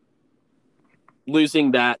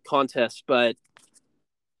losing that contest, but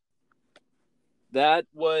that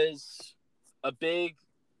was a big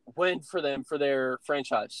win for them, for their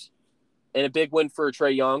franchise, and a big win for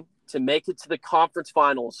Trae Young to make it to the conference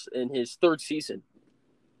finals in his third season.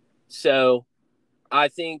 So I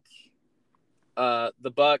think the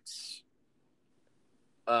Bucks,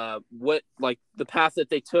 the path that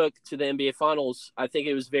they took to the NBA Finals, I think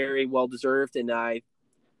it was very well deserved, and I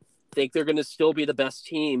think they're going to still be the best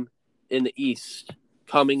team in the East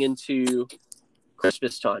coming into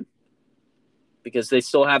Christmas time because they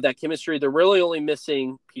still have that chemistry. They're really only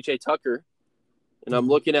missing PJ Tucker, and I'm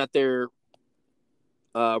looking at their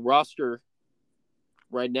roster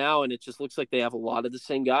right now, and it just looks like they have a lot of the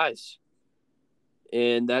same guys.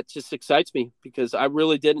 And that just excites me because I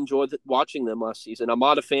really did enjoy watching them last season. I'm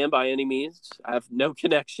not a fan by any means. I have no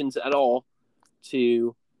connections at all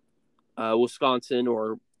to Wisconsin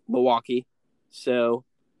or Milwaukee. So,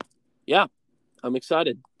 yeah, I'm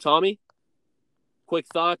excited. Tommy, quick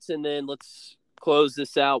thoughts, and then let's close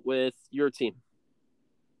this out with your team.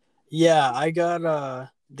 Yeah, I got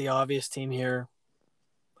the obvious team here.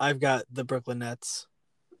 I've got the Brooklyn Nets.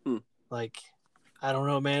 Like, I don't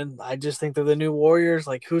know, man. I just think they're the new Warriors.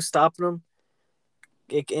 Like, who's stopping them?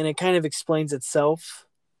 And it kind of explains itself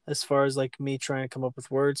as far as like me trying to come up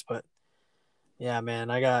with words. But yeah,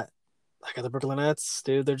 man, I got the Brooklyn Nets,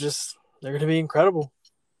 dude. They're gonna be incredible.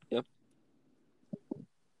 Yep.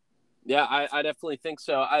 Yeah, I definitely think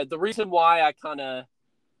so. The reason why I kind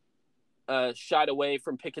of shied away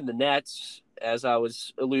from picking the Nets, as I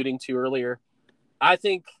was alluding to earlier, I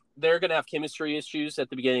think they're going to have chemistry issues at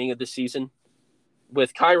the beginning of the season.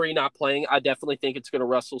 with Kyrie not playing, I definitely think it's going to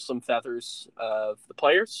rustle some feathers of the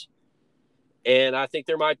players. And I think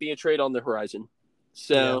there might be a trade on the horizon.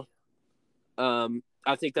 So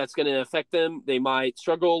I think that's going to affect them. They might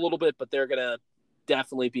struggle a little bit, but they're going to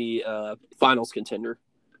definitely be a finals contender.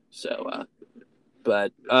 So,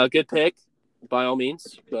 but good pick by all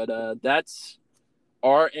means. But that's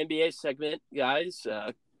our NBA segment, guys.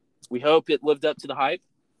 We hope it lived up to the hype.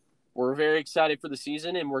 We're very excited for the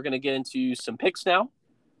season, and we're going to get into some picks now.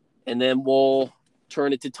 And then we'll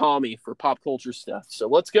turn it to Tommy for pop culture stuff. So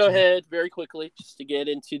let's go ahead very quickly just to get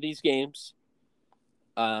into these games.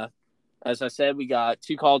 As I said, we got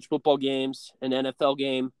 2 college football games, an NFL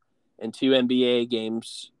game, and 2 NBA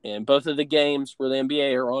games. And both of the games for the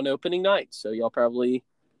NBA are on opening night. So y'all probably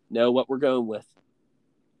know what we're going with.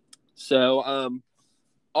 So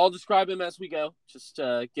I'll describe them as we go. Just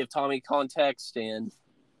give Tommy context and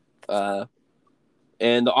the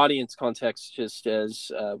audience context just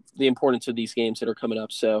as the importance of these games that are coming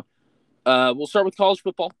up. So we'll start with college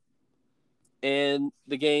football. And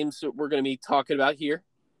the games that we're going to be talking about here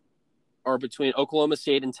are between Oklahoma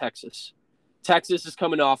State and Texas. Texas is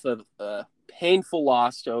coming off of a painful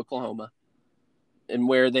loss to Oklahoma, and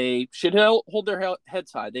where they should hold their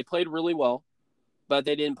heads high. They played really well, but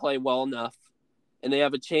they didn't play well enough. And they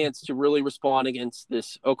have a chance to really respond against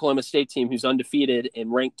this Oklahoma State team who's undefeated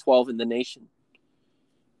and ranked 12 in the nation.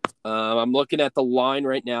 I'm looking at the line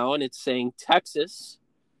right now, and it's saying Texas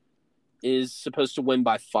is supposed to win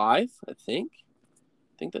by 5, I think.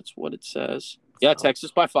 I think that's what it says. Yeah,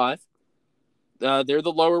 Texas by 5. They're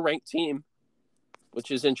the lower-ranked team,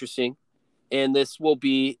 which is interesting. And this will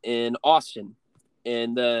be in Austin.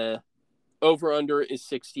 And the over-under is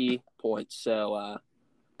 60 points. So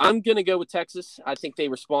I'm going to go with Texas. I think they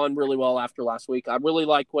respond really well after last week. I really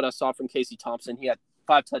like what I saw from Casey Thompson. He had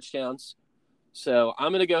 5 touchdowns. So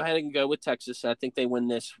I'm going to go ahead and go with Texas. I think they win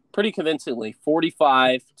this pretty convincingly,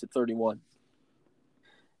 45-31.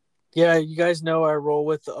 Yeah, you guys know I roll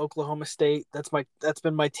with the Oklahoma State. That's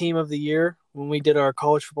been my team of the year when we did our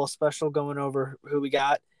college football special going over who we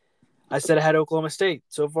got. I said I had Oklahoma State.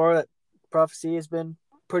 So far, that prophecy has been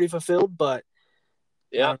pretty fulfilled, but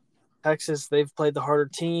yeah, Texas, they've played the harder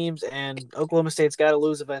teams, and Oklahoma State's got to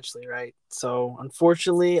lose eventually, right? So,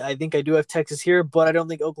 unfortunately, I think I do have Texas here, but I don't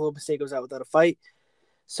think Oklahoma State goes out without a fight.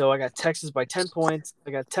 So, I got Texas by 10 points.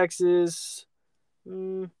 I got Texas.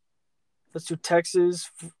 Let's do Texas.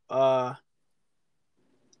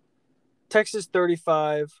 Texas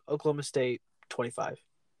 35, Oklahoma State 25.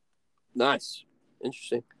 Nice.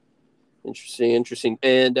 Interesting.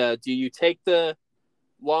 And do you take the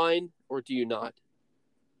line or do you not?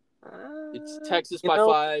 It's Texas by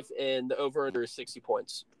 5, and the over-under is 60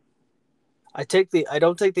 points. I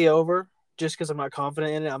don't take the over just because I'm not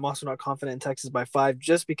confident in it. I'm also not confident in Texas by 5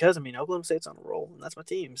 just because, Oklahoma State's on a roll, and that's my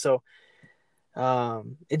team. So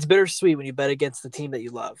it's bittersweet when you bet against the team that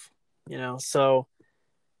you love, So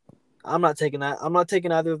I'm not taking that. I'm not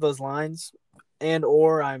taking either of those lines,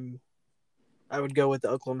 or I would go with the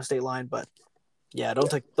Oklahoma State line, but yeah,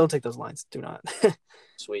 don't take those lines. Do not.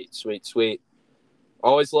 Sweet.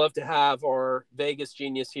 Always love to have our Vegas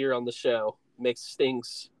genius here on the show. Makes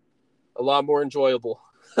things a lot more enjoyable.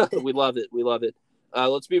 We love it.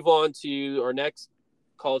 Let's move on to our next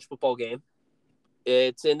college football game.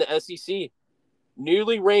 It's in the SEC.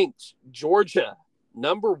 Newly ranked Georgia,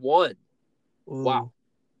 number 1. Ooh. Wow.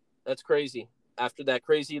 That's crazy. After that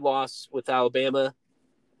crazy loss with Alabama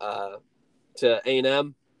to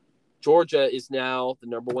A&M, Georgia is now the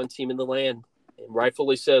number 1 team in the land. And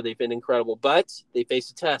rightfully so. They've been incredible. But they face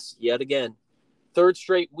a test yet again. 3rd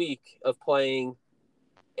straight week of playing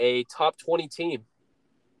a top 20 team.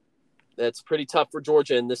 That's pretty tough for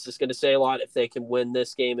Georgia, and this is going to say a lot if they can win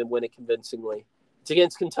this game and win it convincingly. It's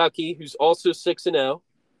against Kentucky, who's also 6-0,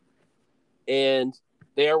 and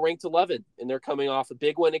they are ranked 11, and they're coming off a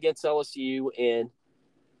big win against LSU and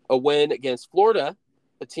a win against Florida,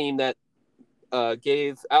 a team that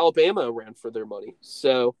gave Alabama a run for their money.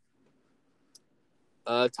 So,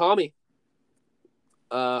 Tommy,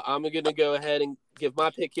 I'm going to go ahead and give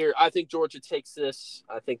my pick here. I think Georgia takes this.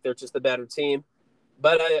 I think they're just the better team,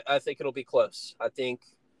 but I think it'll be close. I think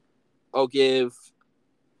I'll give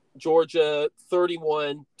Georgia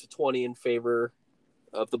 31-20 in favor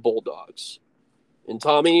of the Bulldogs. And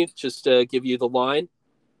Tommy, just to give you the line,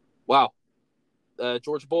 wow,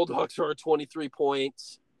 Georgia Bulldogs are a 23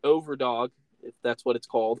 points overdog, if that's what it's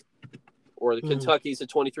called, or the Kentucky's a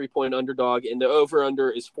 23-point underdog, and the over-under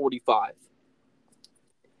is 45.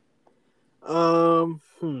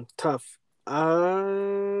 Tough.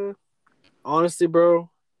 Honestly, bro,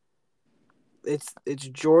 it's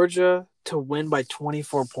Georgia to win by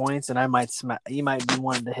 24 points, and he might be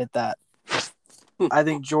wanting to hit that. I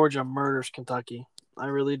think Georgia murders Kentucky. I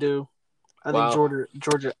really do. I think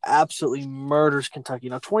Georgia absolutely murders Kentucky.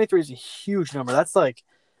 Now 23 is a huge number. That's like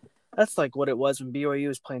what it was when BYU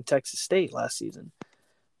was playing Texas State last season.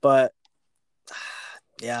 But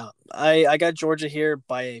yeah, I got Georgia here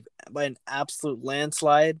by an absolute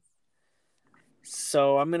landslide.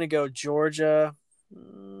 So I'm gonna go Georgia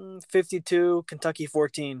 52, Kentucky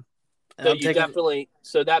 14. And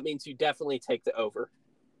so that means you definitely take the over.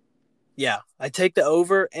 Yeah, I take the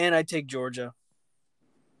over and I take Georgia.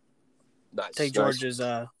 Nice. Take Georgia's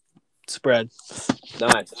spread.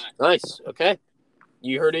 Nice. Okay.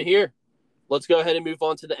 You heard it here. Let's go ahead and move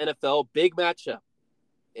on to the NFL. Big matchup.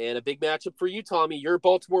 And a big matchup for you, Tommy. Your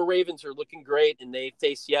Baltimore Ravens are looking great, and they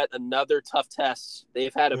face yet another tough test.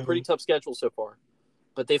 They've had a pretty tough schedule so far.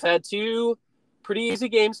 But they've had 2 pretty easy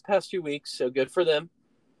games the past 2 weeks, so good for them.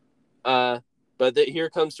 But here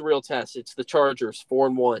comes the real test. It's the Chargers,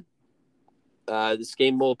 4-1. This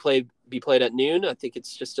game will be played at noon. I think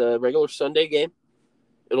it's just a regular Sunday game.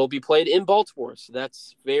 It'll be played in Baltimore, so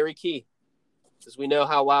that's very key because we know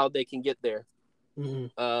how loud they can get there.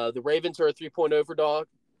 The Ravens are a 3-point overdog,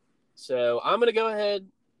 so I'm going to go ahead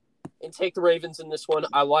and take the Ravens in this one.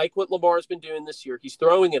 I like what Lamar's been doing this year. He's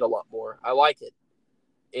throwing it a lot more. I like it,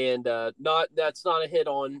 and that's not a hit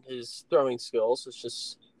on his throwing skills. It's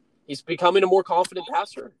just he's becoming a more confident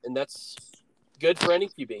passer, and that's good for any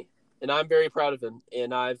QB. And I'm very proud of him,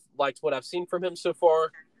 and I've liked what I've seen from him so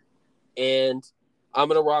far. And I'm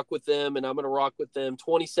going to rock with them, and I'm going to rock with them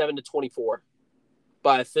 27-24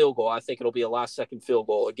 by a field goal. I think it'll be a last-second field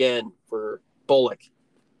goal again for Bullock.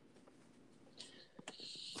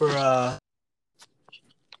 For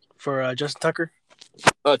Justin Tucker?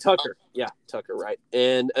 Tucker. Yeah, Tucker, right.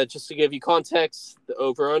 And just to give you context, the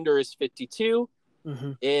over-under is 52,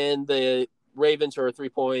 and the Ravens are 3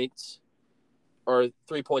 points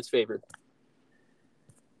favored.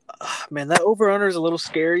 Man, that over-under is a little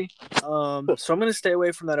scary. So I'm going to stay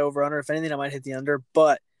away from that over-under. If anything, I might hit the under.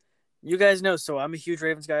 But you guys know, so I'm a huge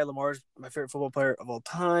Ravens guy. Lamar's my favorite football player of all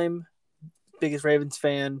time. Biggest Ravens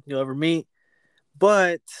fan you'll ever meet.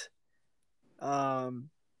 But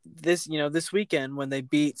this weekend when they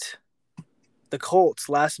beat the Colts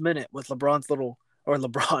last minute with Lamar's little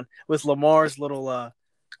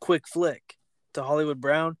quick flick to Hollywood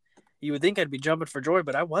Brown, you would think I'd be jumping for joy,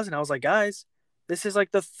 but I wasn't. I was like, guys, this is like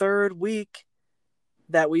the third week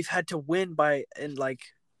that we've had to win by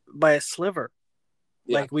a sliver.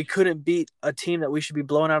 Yeah. Like we couldn't beat a team that we should be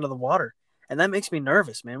blowing out of the water. And that makes me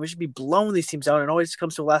nervous, man. We should be blowing these teams out, and it always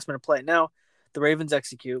comes to a last minute play. Now the Ravens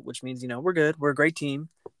execute, which means, we're good. We're a great team.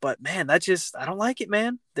 But man, I don't like it,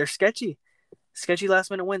 man. They're sketchy. Sketchy last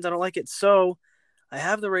minute wins. I don't like it. So I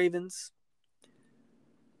have the Ravens.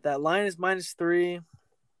 That line is -3.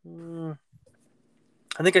 I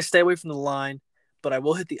think I stay away from the line, but I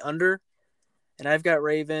will hit the under. And I've got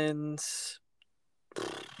Ravens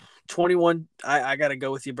 21. I got to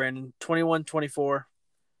go with you, Brandon. 21-24.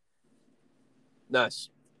 Nice.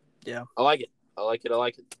 Yeah. I like it.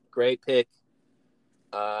 Great pick.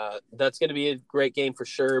 That's going to be a great game for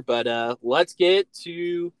sure. But let's get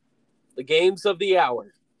to the games of the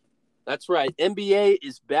hour. That's right. NBA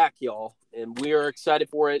is back, y'all. And we are excited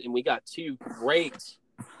for it. And we got 2 great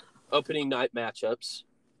opening night matchups.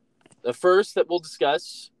 The first that we'll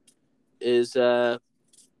discuss is got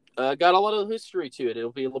a lot of history to it.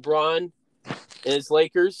 It'll be LeBron and his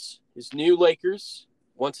Lakers, his new Lakers,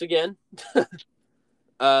 once again,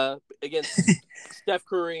 against Steph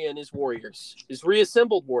Curry and his Warriors, his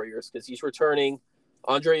reassembled Warriors, because he's returning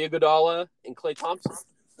Andre Iguodala and Klay Thompson.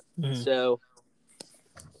 So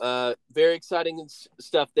very exciting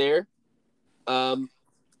stuff there.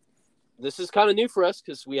 This is kind of new for us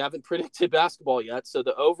because we haven't predicted basketball yet. So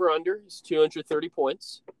the over-under is 230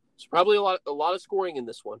 points. It's probably a lot of scoring in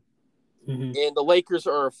this one. And the Lakers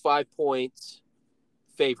are a 5-point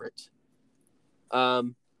favorite.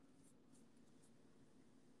 I'm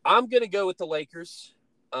going to go with the Lakers.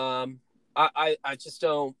 I just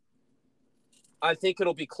don't. I think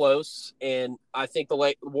it'll be close, and I think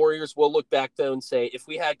the Warriors will look back, though, and say, if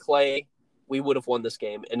we had Klay, we would have won this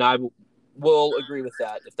game. And I will agree with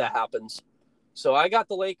that if that happens. So I got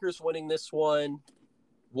the Lakers winning this one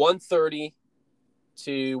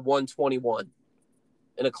 130-121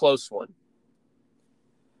 in a close one.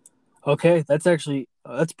 Okay, that's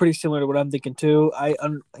pretty similar to what I'm thinking too. I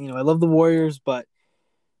love the Warriors, but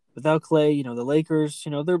without Klay, the Lakers,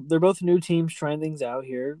 they're both new teams trying things out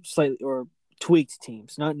here, slightly or tweaked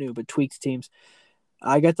teams, not new but tweaked teams.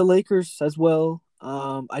 I got the Lakers as well.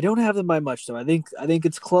 I don't have them by much though. I think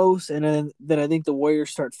it's close, and then I think the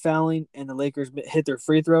Warriors start fouling, and the Lakers hit their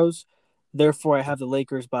free throws. Therefore, I have the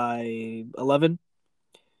Lakers by 11.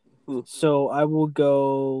 Hmm. So I will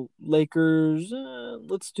go Lakers.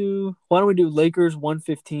 Let's do. Why don't we do Lakers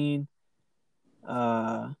 115,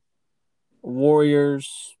 uh,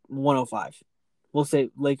 Warriors 105. We'll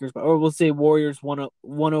say Lakers, or we'll say Warriors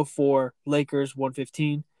 104, Lakers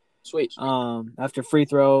 115. Sweet. After free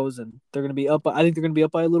throws, and they're gonna be up. I think they're gonna be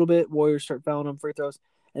up by a little bit. Warriors start fouling on free throws,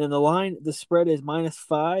 and then the spread is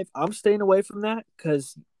 -5. I'm staying away from that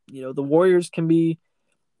because the Warriors can be,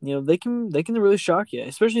 they can really shock you,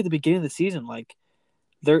 especially at the beginning of the season. Like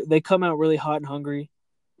they come out really hot and hungry.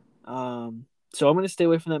 So I'm gonna stay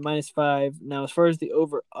away from that -5. Now, as far as the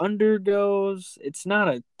over under goes, it's not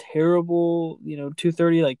a terrible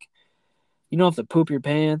 230. Like you don't have to poop your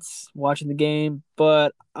pants watching the game,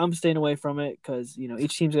 but I'm staying away from it because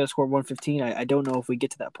each team's got to score 115. I don't know if we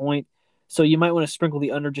get to that point, so you might want to sprinkle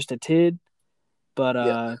the under just a tid. But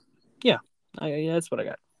yeah, that's what I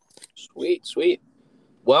got. Sweet, sweet.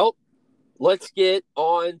 Well, let's get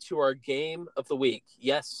on to our game of the week.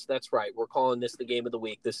 Yes, that's right. We're calling this the game of the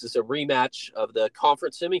week. This is a rematch of the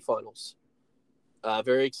conference semifinals.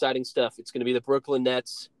 Very exciting stuff. It's going to be the Brooklyn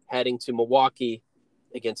Nets heading to Milwaukee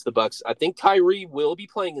against the Bucks. I think Kyrie will be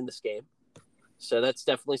playing in this game, so that's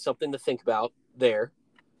definitely something to think about there.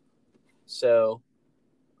 So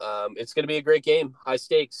it's going to be a great game. High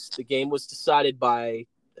stakes. The game was decided by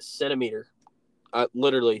a centimeter,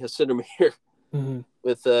 literally a centimeter,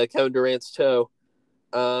 with Kevin Durant's toe.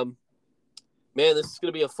 Man, this is going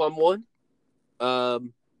to be a fun one.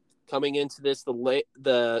 Coming into this,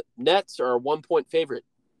 the Nets are a 1-point favorite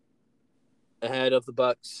ahead of the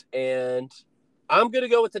Bucks, and I'm going to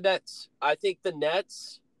go with the Nets. I think the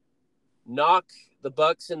Nets knock the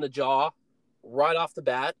Bucks in the jaw right off the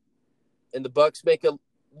bat, and the Bucks make a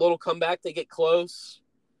little comeback. They get close,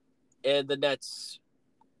 and the Nets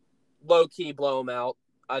low-key blow them out.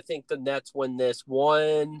 I think the Nets win this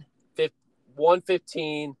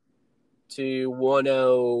 115 to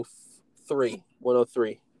 103.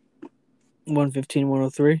 103. 115,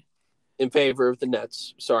 103. In favor of the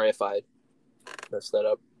Nets. Sorry if I messed that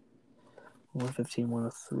up. 115,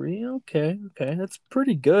 103. Okay. That's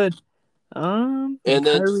pretty good. And then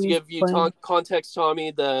to give you context,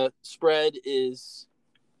 Tommy, the spread is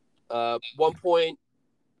 1 point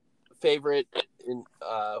favorite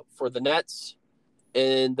for the Nets,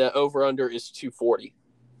 and the over-under is 240.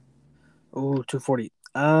 Oh, 240.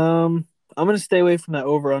 I'm going to stay away from that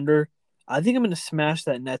over-under. I think I'm going to smash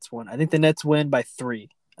that Nets one. I think the Nets win by 3.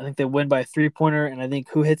 I think they win by a 3-pointer, and I think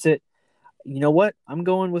who hits it? You know what? I'm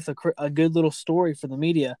going with a good little story for the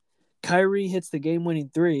media. Kyrie hits the game-winning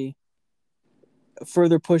 3,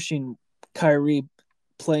 further pushing Kyrie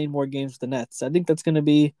playing more games with the Nets. I think that's going to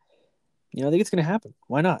be, I think it's going to happen.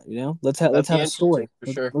 Why not? Let's have a story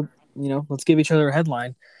for sure. Let's give each other a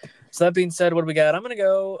headline. So that being said, what do we got? I'm gonna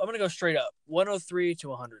go straight up 103 to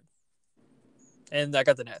 100, and I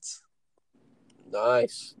got the Nets.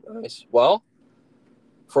 Nice. Well,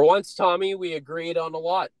 for once, Tommy, we agreed on a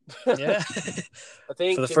lot. Yeah, I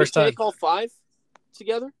think for the first time. Did we take all 5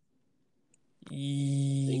 together?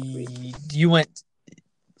 You went.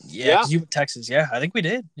 Yeah, you went Texas. Yeah, I think we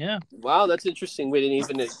did. Yeah. Wow, that's interesting. We didn't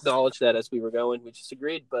even acknowledge that as we were going. We just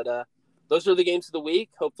agreed. But those are the games of the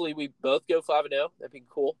week. Hopefully, we both go 5-0. That'd be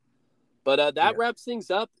cool. But that wraps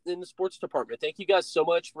things up in the sports department. Thank you guys so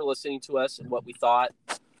much for listening to us and what we thought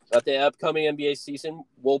about the upcoming NBA season.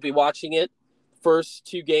 We'll be watching it. First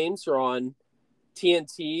 2 games are on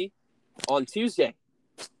TNT on Tuesday.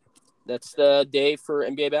 That's the day for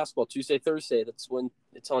NBA basketball, Tuesday, Thursday. That's when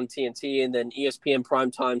it's on TNT, and then ESPN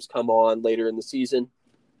prime times come on later in the season.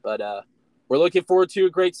 But we're looking forward to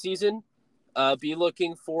a great season. Be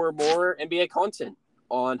looking for more NBA content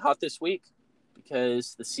on Hot This Week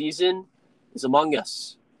because the season is among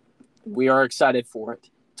us. We are excited for it.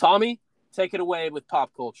 Tommy, take it away with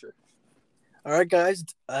pop culture. All right, guys.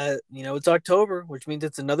 It's October, which means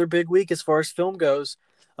it's another big week as far as film goes.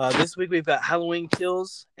 This week we've got Halloween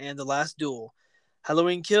Kills and The Last Duel.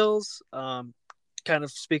 Halloween Kills kind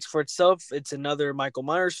of speaks for itself. It's another Michael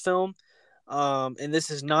Myers film. And this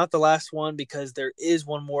is not the last one because there is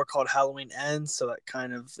one more called Halloween Ends. So that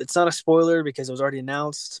it's not a spoiler because it was already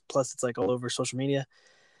announced. Plus, it's like all over social media.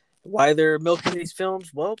 Why they're milking these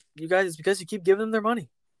films? Well, you guys, it's because you keep giving them their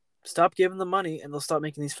money. Stop giving them money and they'll stop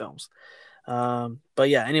making these films. But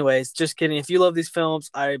yeah, anyways, just kidding. If you love these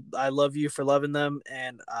films, I love you for loving them,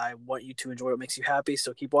 and I want you to enjoy what makes you happy.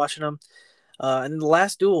 So keep watching them. And then The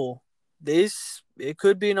Last Duel, it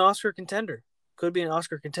could be an Oscar contender.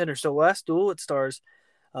 So Last Duel, it stars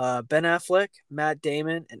Ben Affleck, Matt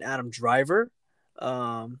Damon, and Adam Driver.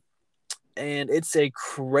 Um, and it's a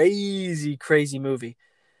crazy, crazy movie.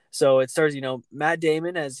 So it stars, Matt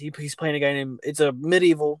Damon as he's playing a guy named. It's a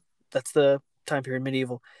medieval. That's the time period,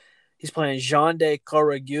 medieval. He's playing Jean de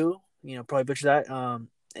Carregue. Probably butcher that.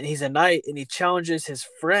 And he's a knight, and he challenges his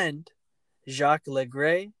friend Jacques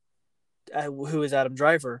Legray, who is Adam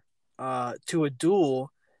Driver, to a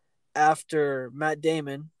duel after Matt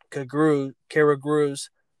Damon, Carragru's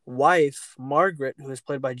wife, Margaret, who is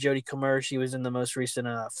played by Jodie Comer, she was in the most recent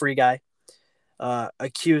Free Guy,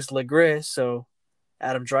 accused Legray, so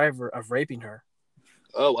Adam Driver, of raping her.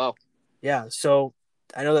 Oh, wow. Yeah, so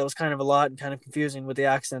I know that was kind of a lot and kind of confusing with the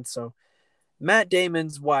accent. So Matt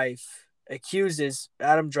Damon's wife accuses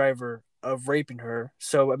Adam Driver of raping her.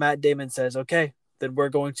 So Matt Damon says, okay, then we're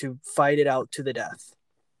going to fight it out to the death.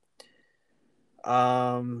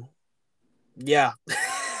 Yeah.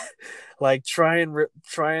 Like try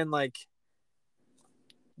and like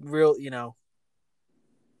real,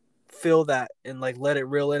 feel that and like let it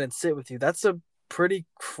reel in and sit with you. That's a pretty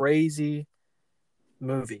crazy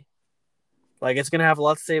movie. Like it's gonna have a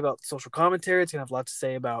lot to say about social commentary. It's gonna have a lot to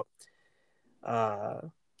say about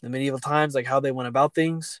the medieval times, like how they went about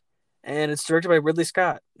things. And it's directed by Ridley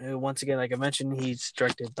Scott, who, once again, like I mentioned, he's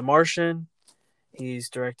directed The Martian. He's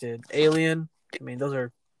directed Alien. I mean, those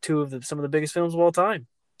are some of the biggest films of all time.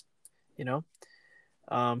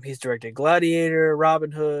 He's directed Gladiator,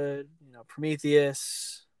 Robin Hood,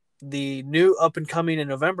 Prometheus, the new up and coming in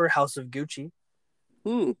November, House of Gucci,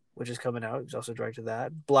 which is coming out. He's also directed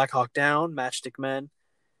that. Black Hawk Down, Matchstick Men.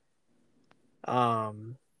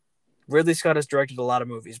 Ridley Scott has directed a lot of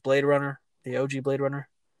movies. Blade Runner, the OG Blade Runner,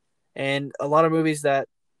 and a lot of movies that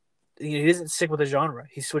he doesn't stick with a genre.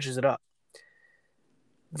 He switches it up.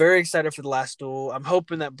 Very excited for The Last Duel. I'm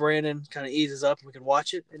hoping that Brandon kind of eases up and we can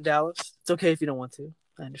watch it in Dallas. It's okay if you don't want to.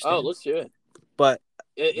 I understand. Oh, let's do it. But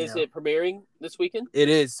is it premiering this weekend? It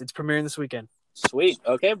is. It's premiering this weekend. Sweet.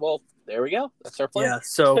 Okay, well, there we go. That's our plan. Yeah,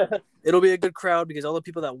 so it'll be a good crowd because all the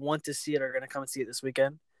people that want to see it are going to come and see it this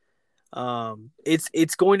weekend.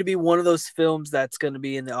 It's going to be one of those films that's going to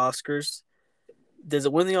be in the Oscars. Does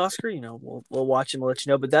it win the Oscar? We'll watch and we'll let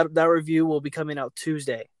you know. But that review will be coming out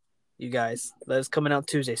Tuesday, you guys. That is coming out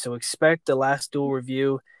Tuesday. So expect The Last Duel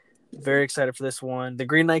review. Very excited for this one. The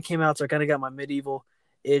Green Knight came out, so I kind of got my medieval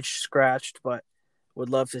itch scratched, but would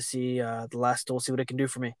love to see The Last Duel, see what it can do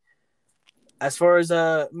for me. As far as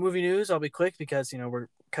movie news, I'll be quick because we're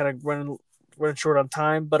kind of running short on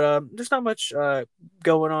time. But there's not much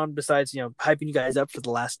going on besides hyping you guys up for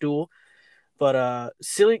The Last Duel. But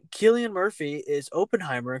Cillian Murphy is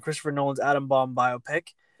Oppenheimer in Christopher Nolan's atom bomb biopic.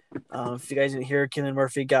 If you guys didn't hear, Cillian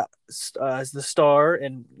Murphy got as the star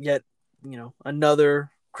in yet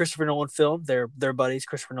another Christopher Nolan film. They're buddies,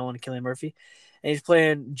 Christopher Nolan and Cillian Murphy, and he's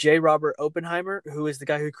playing J. Robert Oppenheimer, who is the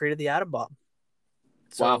guy who created the atom bomb.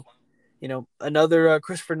 So, wow. Another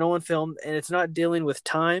Christopher Nolan film, and it's not dealing with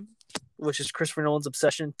time, which is Christopher Nolan's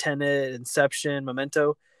obsession. Tenet, Inception,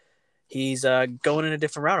 Memento. He's going in a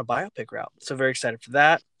different route, a biopic route. So very excited for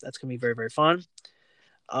that. That's going to be very, very fun.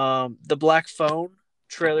 The Black Phone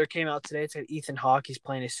trailer came out today. It's got Ethan Hawke. He's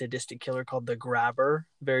playing a sadistic killer called The Grabber.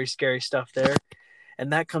 Very scary stuff there.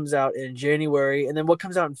 And that comes out in January. And then what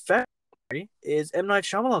comes out in February is M. Night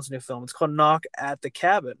Shyamalan's new film. It's called Knock at the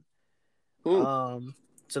Cabin.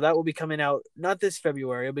 So that will be coming out not this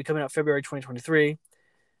February. It'll be coming out February 2023.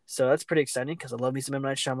 So that's pretty exciting because I love me some M.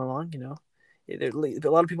 Night Shyamalan, A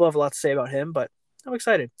lot of people have a lot to say about him, but I'm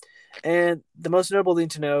excited. And the most notable thing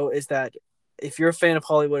to know is that if you're a fan of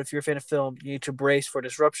Hollywood, if you're a fan of film, you need to brace for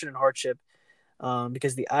disruption and hardship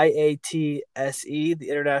because the IATSE, the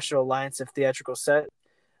International Alliance of Theatrical Set,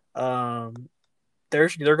 they're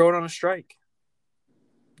going on a strike.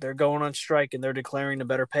 They're going on strike and they're declaring a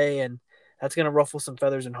better pay, and that's going to ruffle some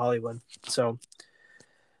feathers in Hollywood. So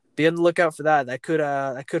be on the lookout for that. That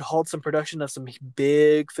could halt some production of some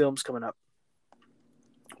big films coming up.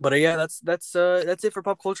 But yeah, that's it for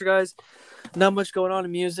pop culture, guys. Not much going on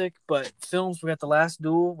in music, but films. We got The Last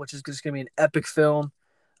Duel, which is just gonna be an epic film.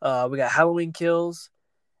 We got Halloween Kills,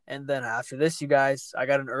 and then after this, you guys, I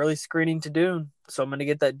got an early screening to Dune, so I'm gonna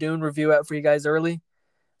get that Dune review out for you guys early.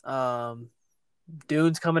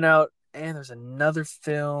 Dune's coming out, and there's another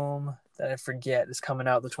film that I forget is coming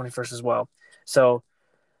out the 21st as well. So,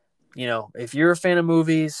 if you're a fan of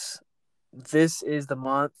movies, this is the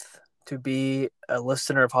month to be a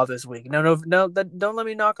listener of Hot This Week. No, don't let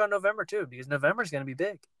me knock on November too, because November is going to be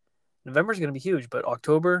big. November is going to be huge, but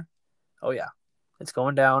October, oh yeah, it's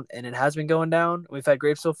going down, and it has been going down. We've had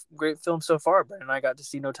great films so far. Brandon and I got to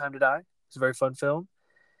see No Time to Die. It's a very fun film.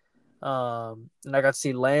 And I got to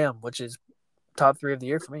see Lamb, which is top 3 of the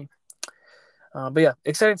year for me. But yeah,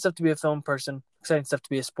 exciting stuff to be a film person. Exciting stuff to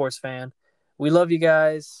be a sports fan. We love you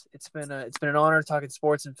guys. It's been an honor talking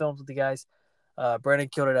sports and films with you guys. Brandon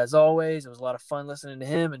killed it as always. It was a lot of fun listening to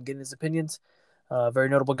him and getting his opinions. Very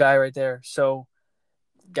notable guy right there. So,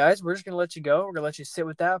 guys, we're just gonna let you go. We're gonna let you sit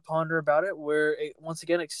with that, ponder about it. Once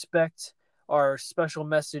again expect our special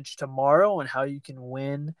message tomorrow on how you can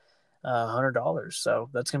win $100. So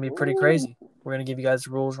that's gonna be pretty crazy. We're gonna give you guys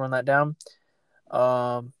the rules, run that down.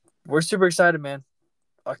 We're super excited, man.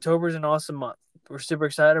 October is an awesome month. We're super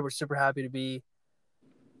excited. We're super happy to be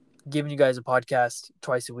giving you guys a podcast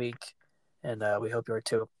twice a week, and we hope you are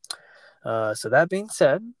too. So that being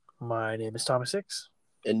said, my name is Thomas Six.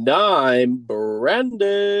 And I'm Brandon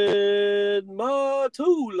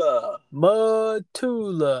Matula.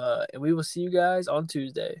 And we will see you guys on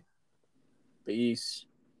Tuesday. Peace.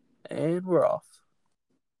 And we're off.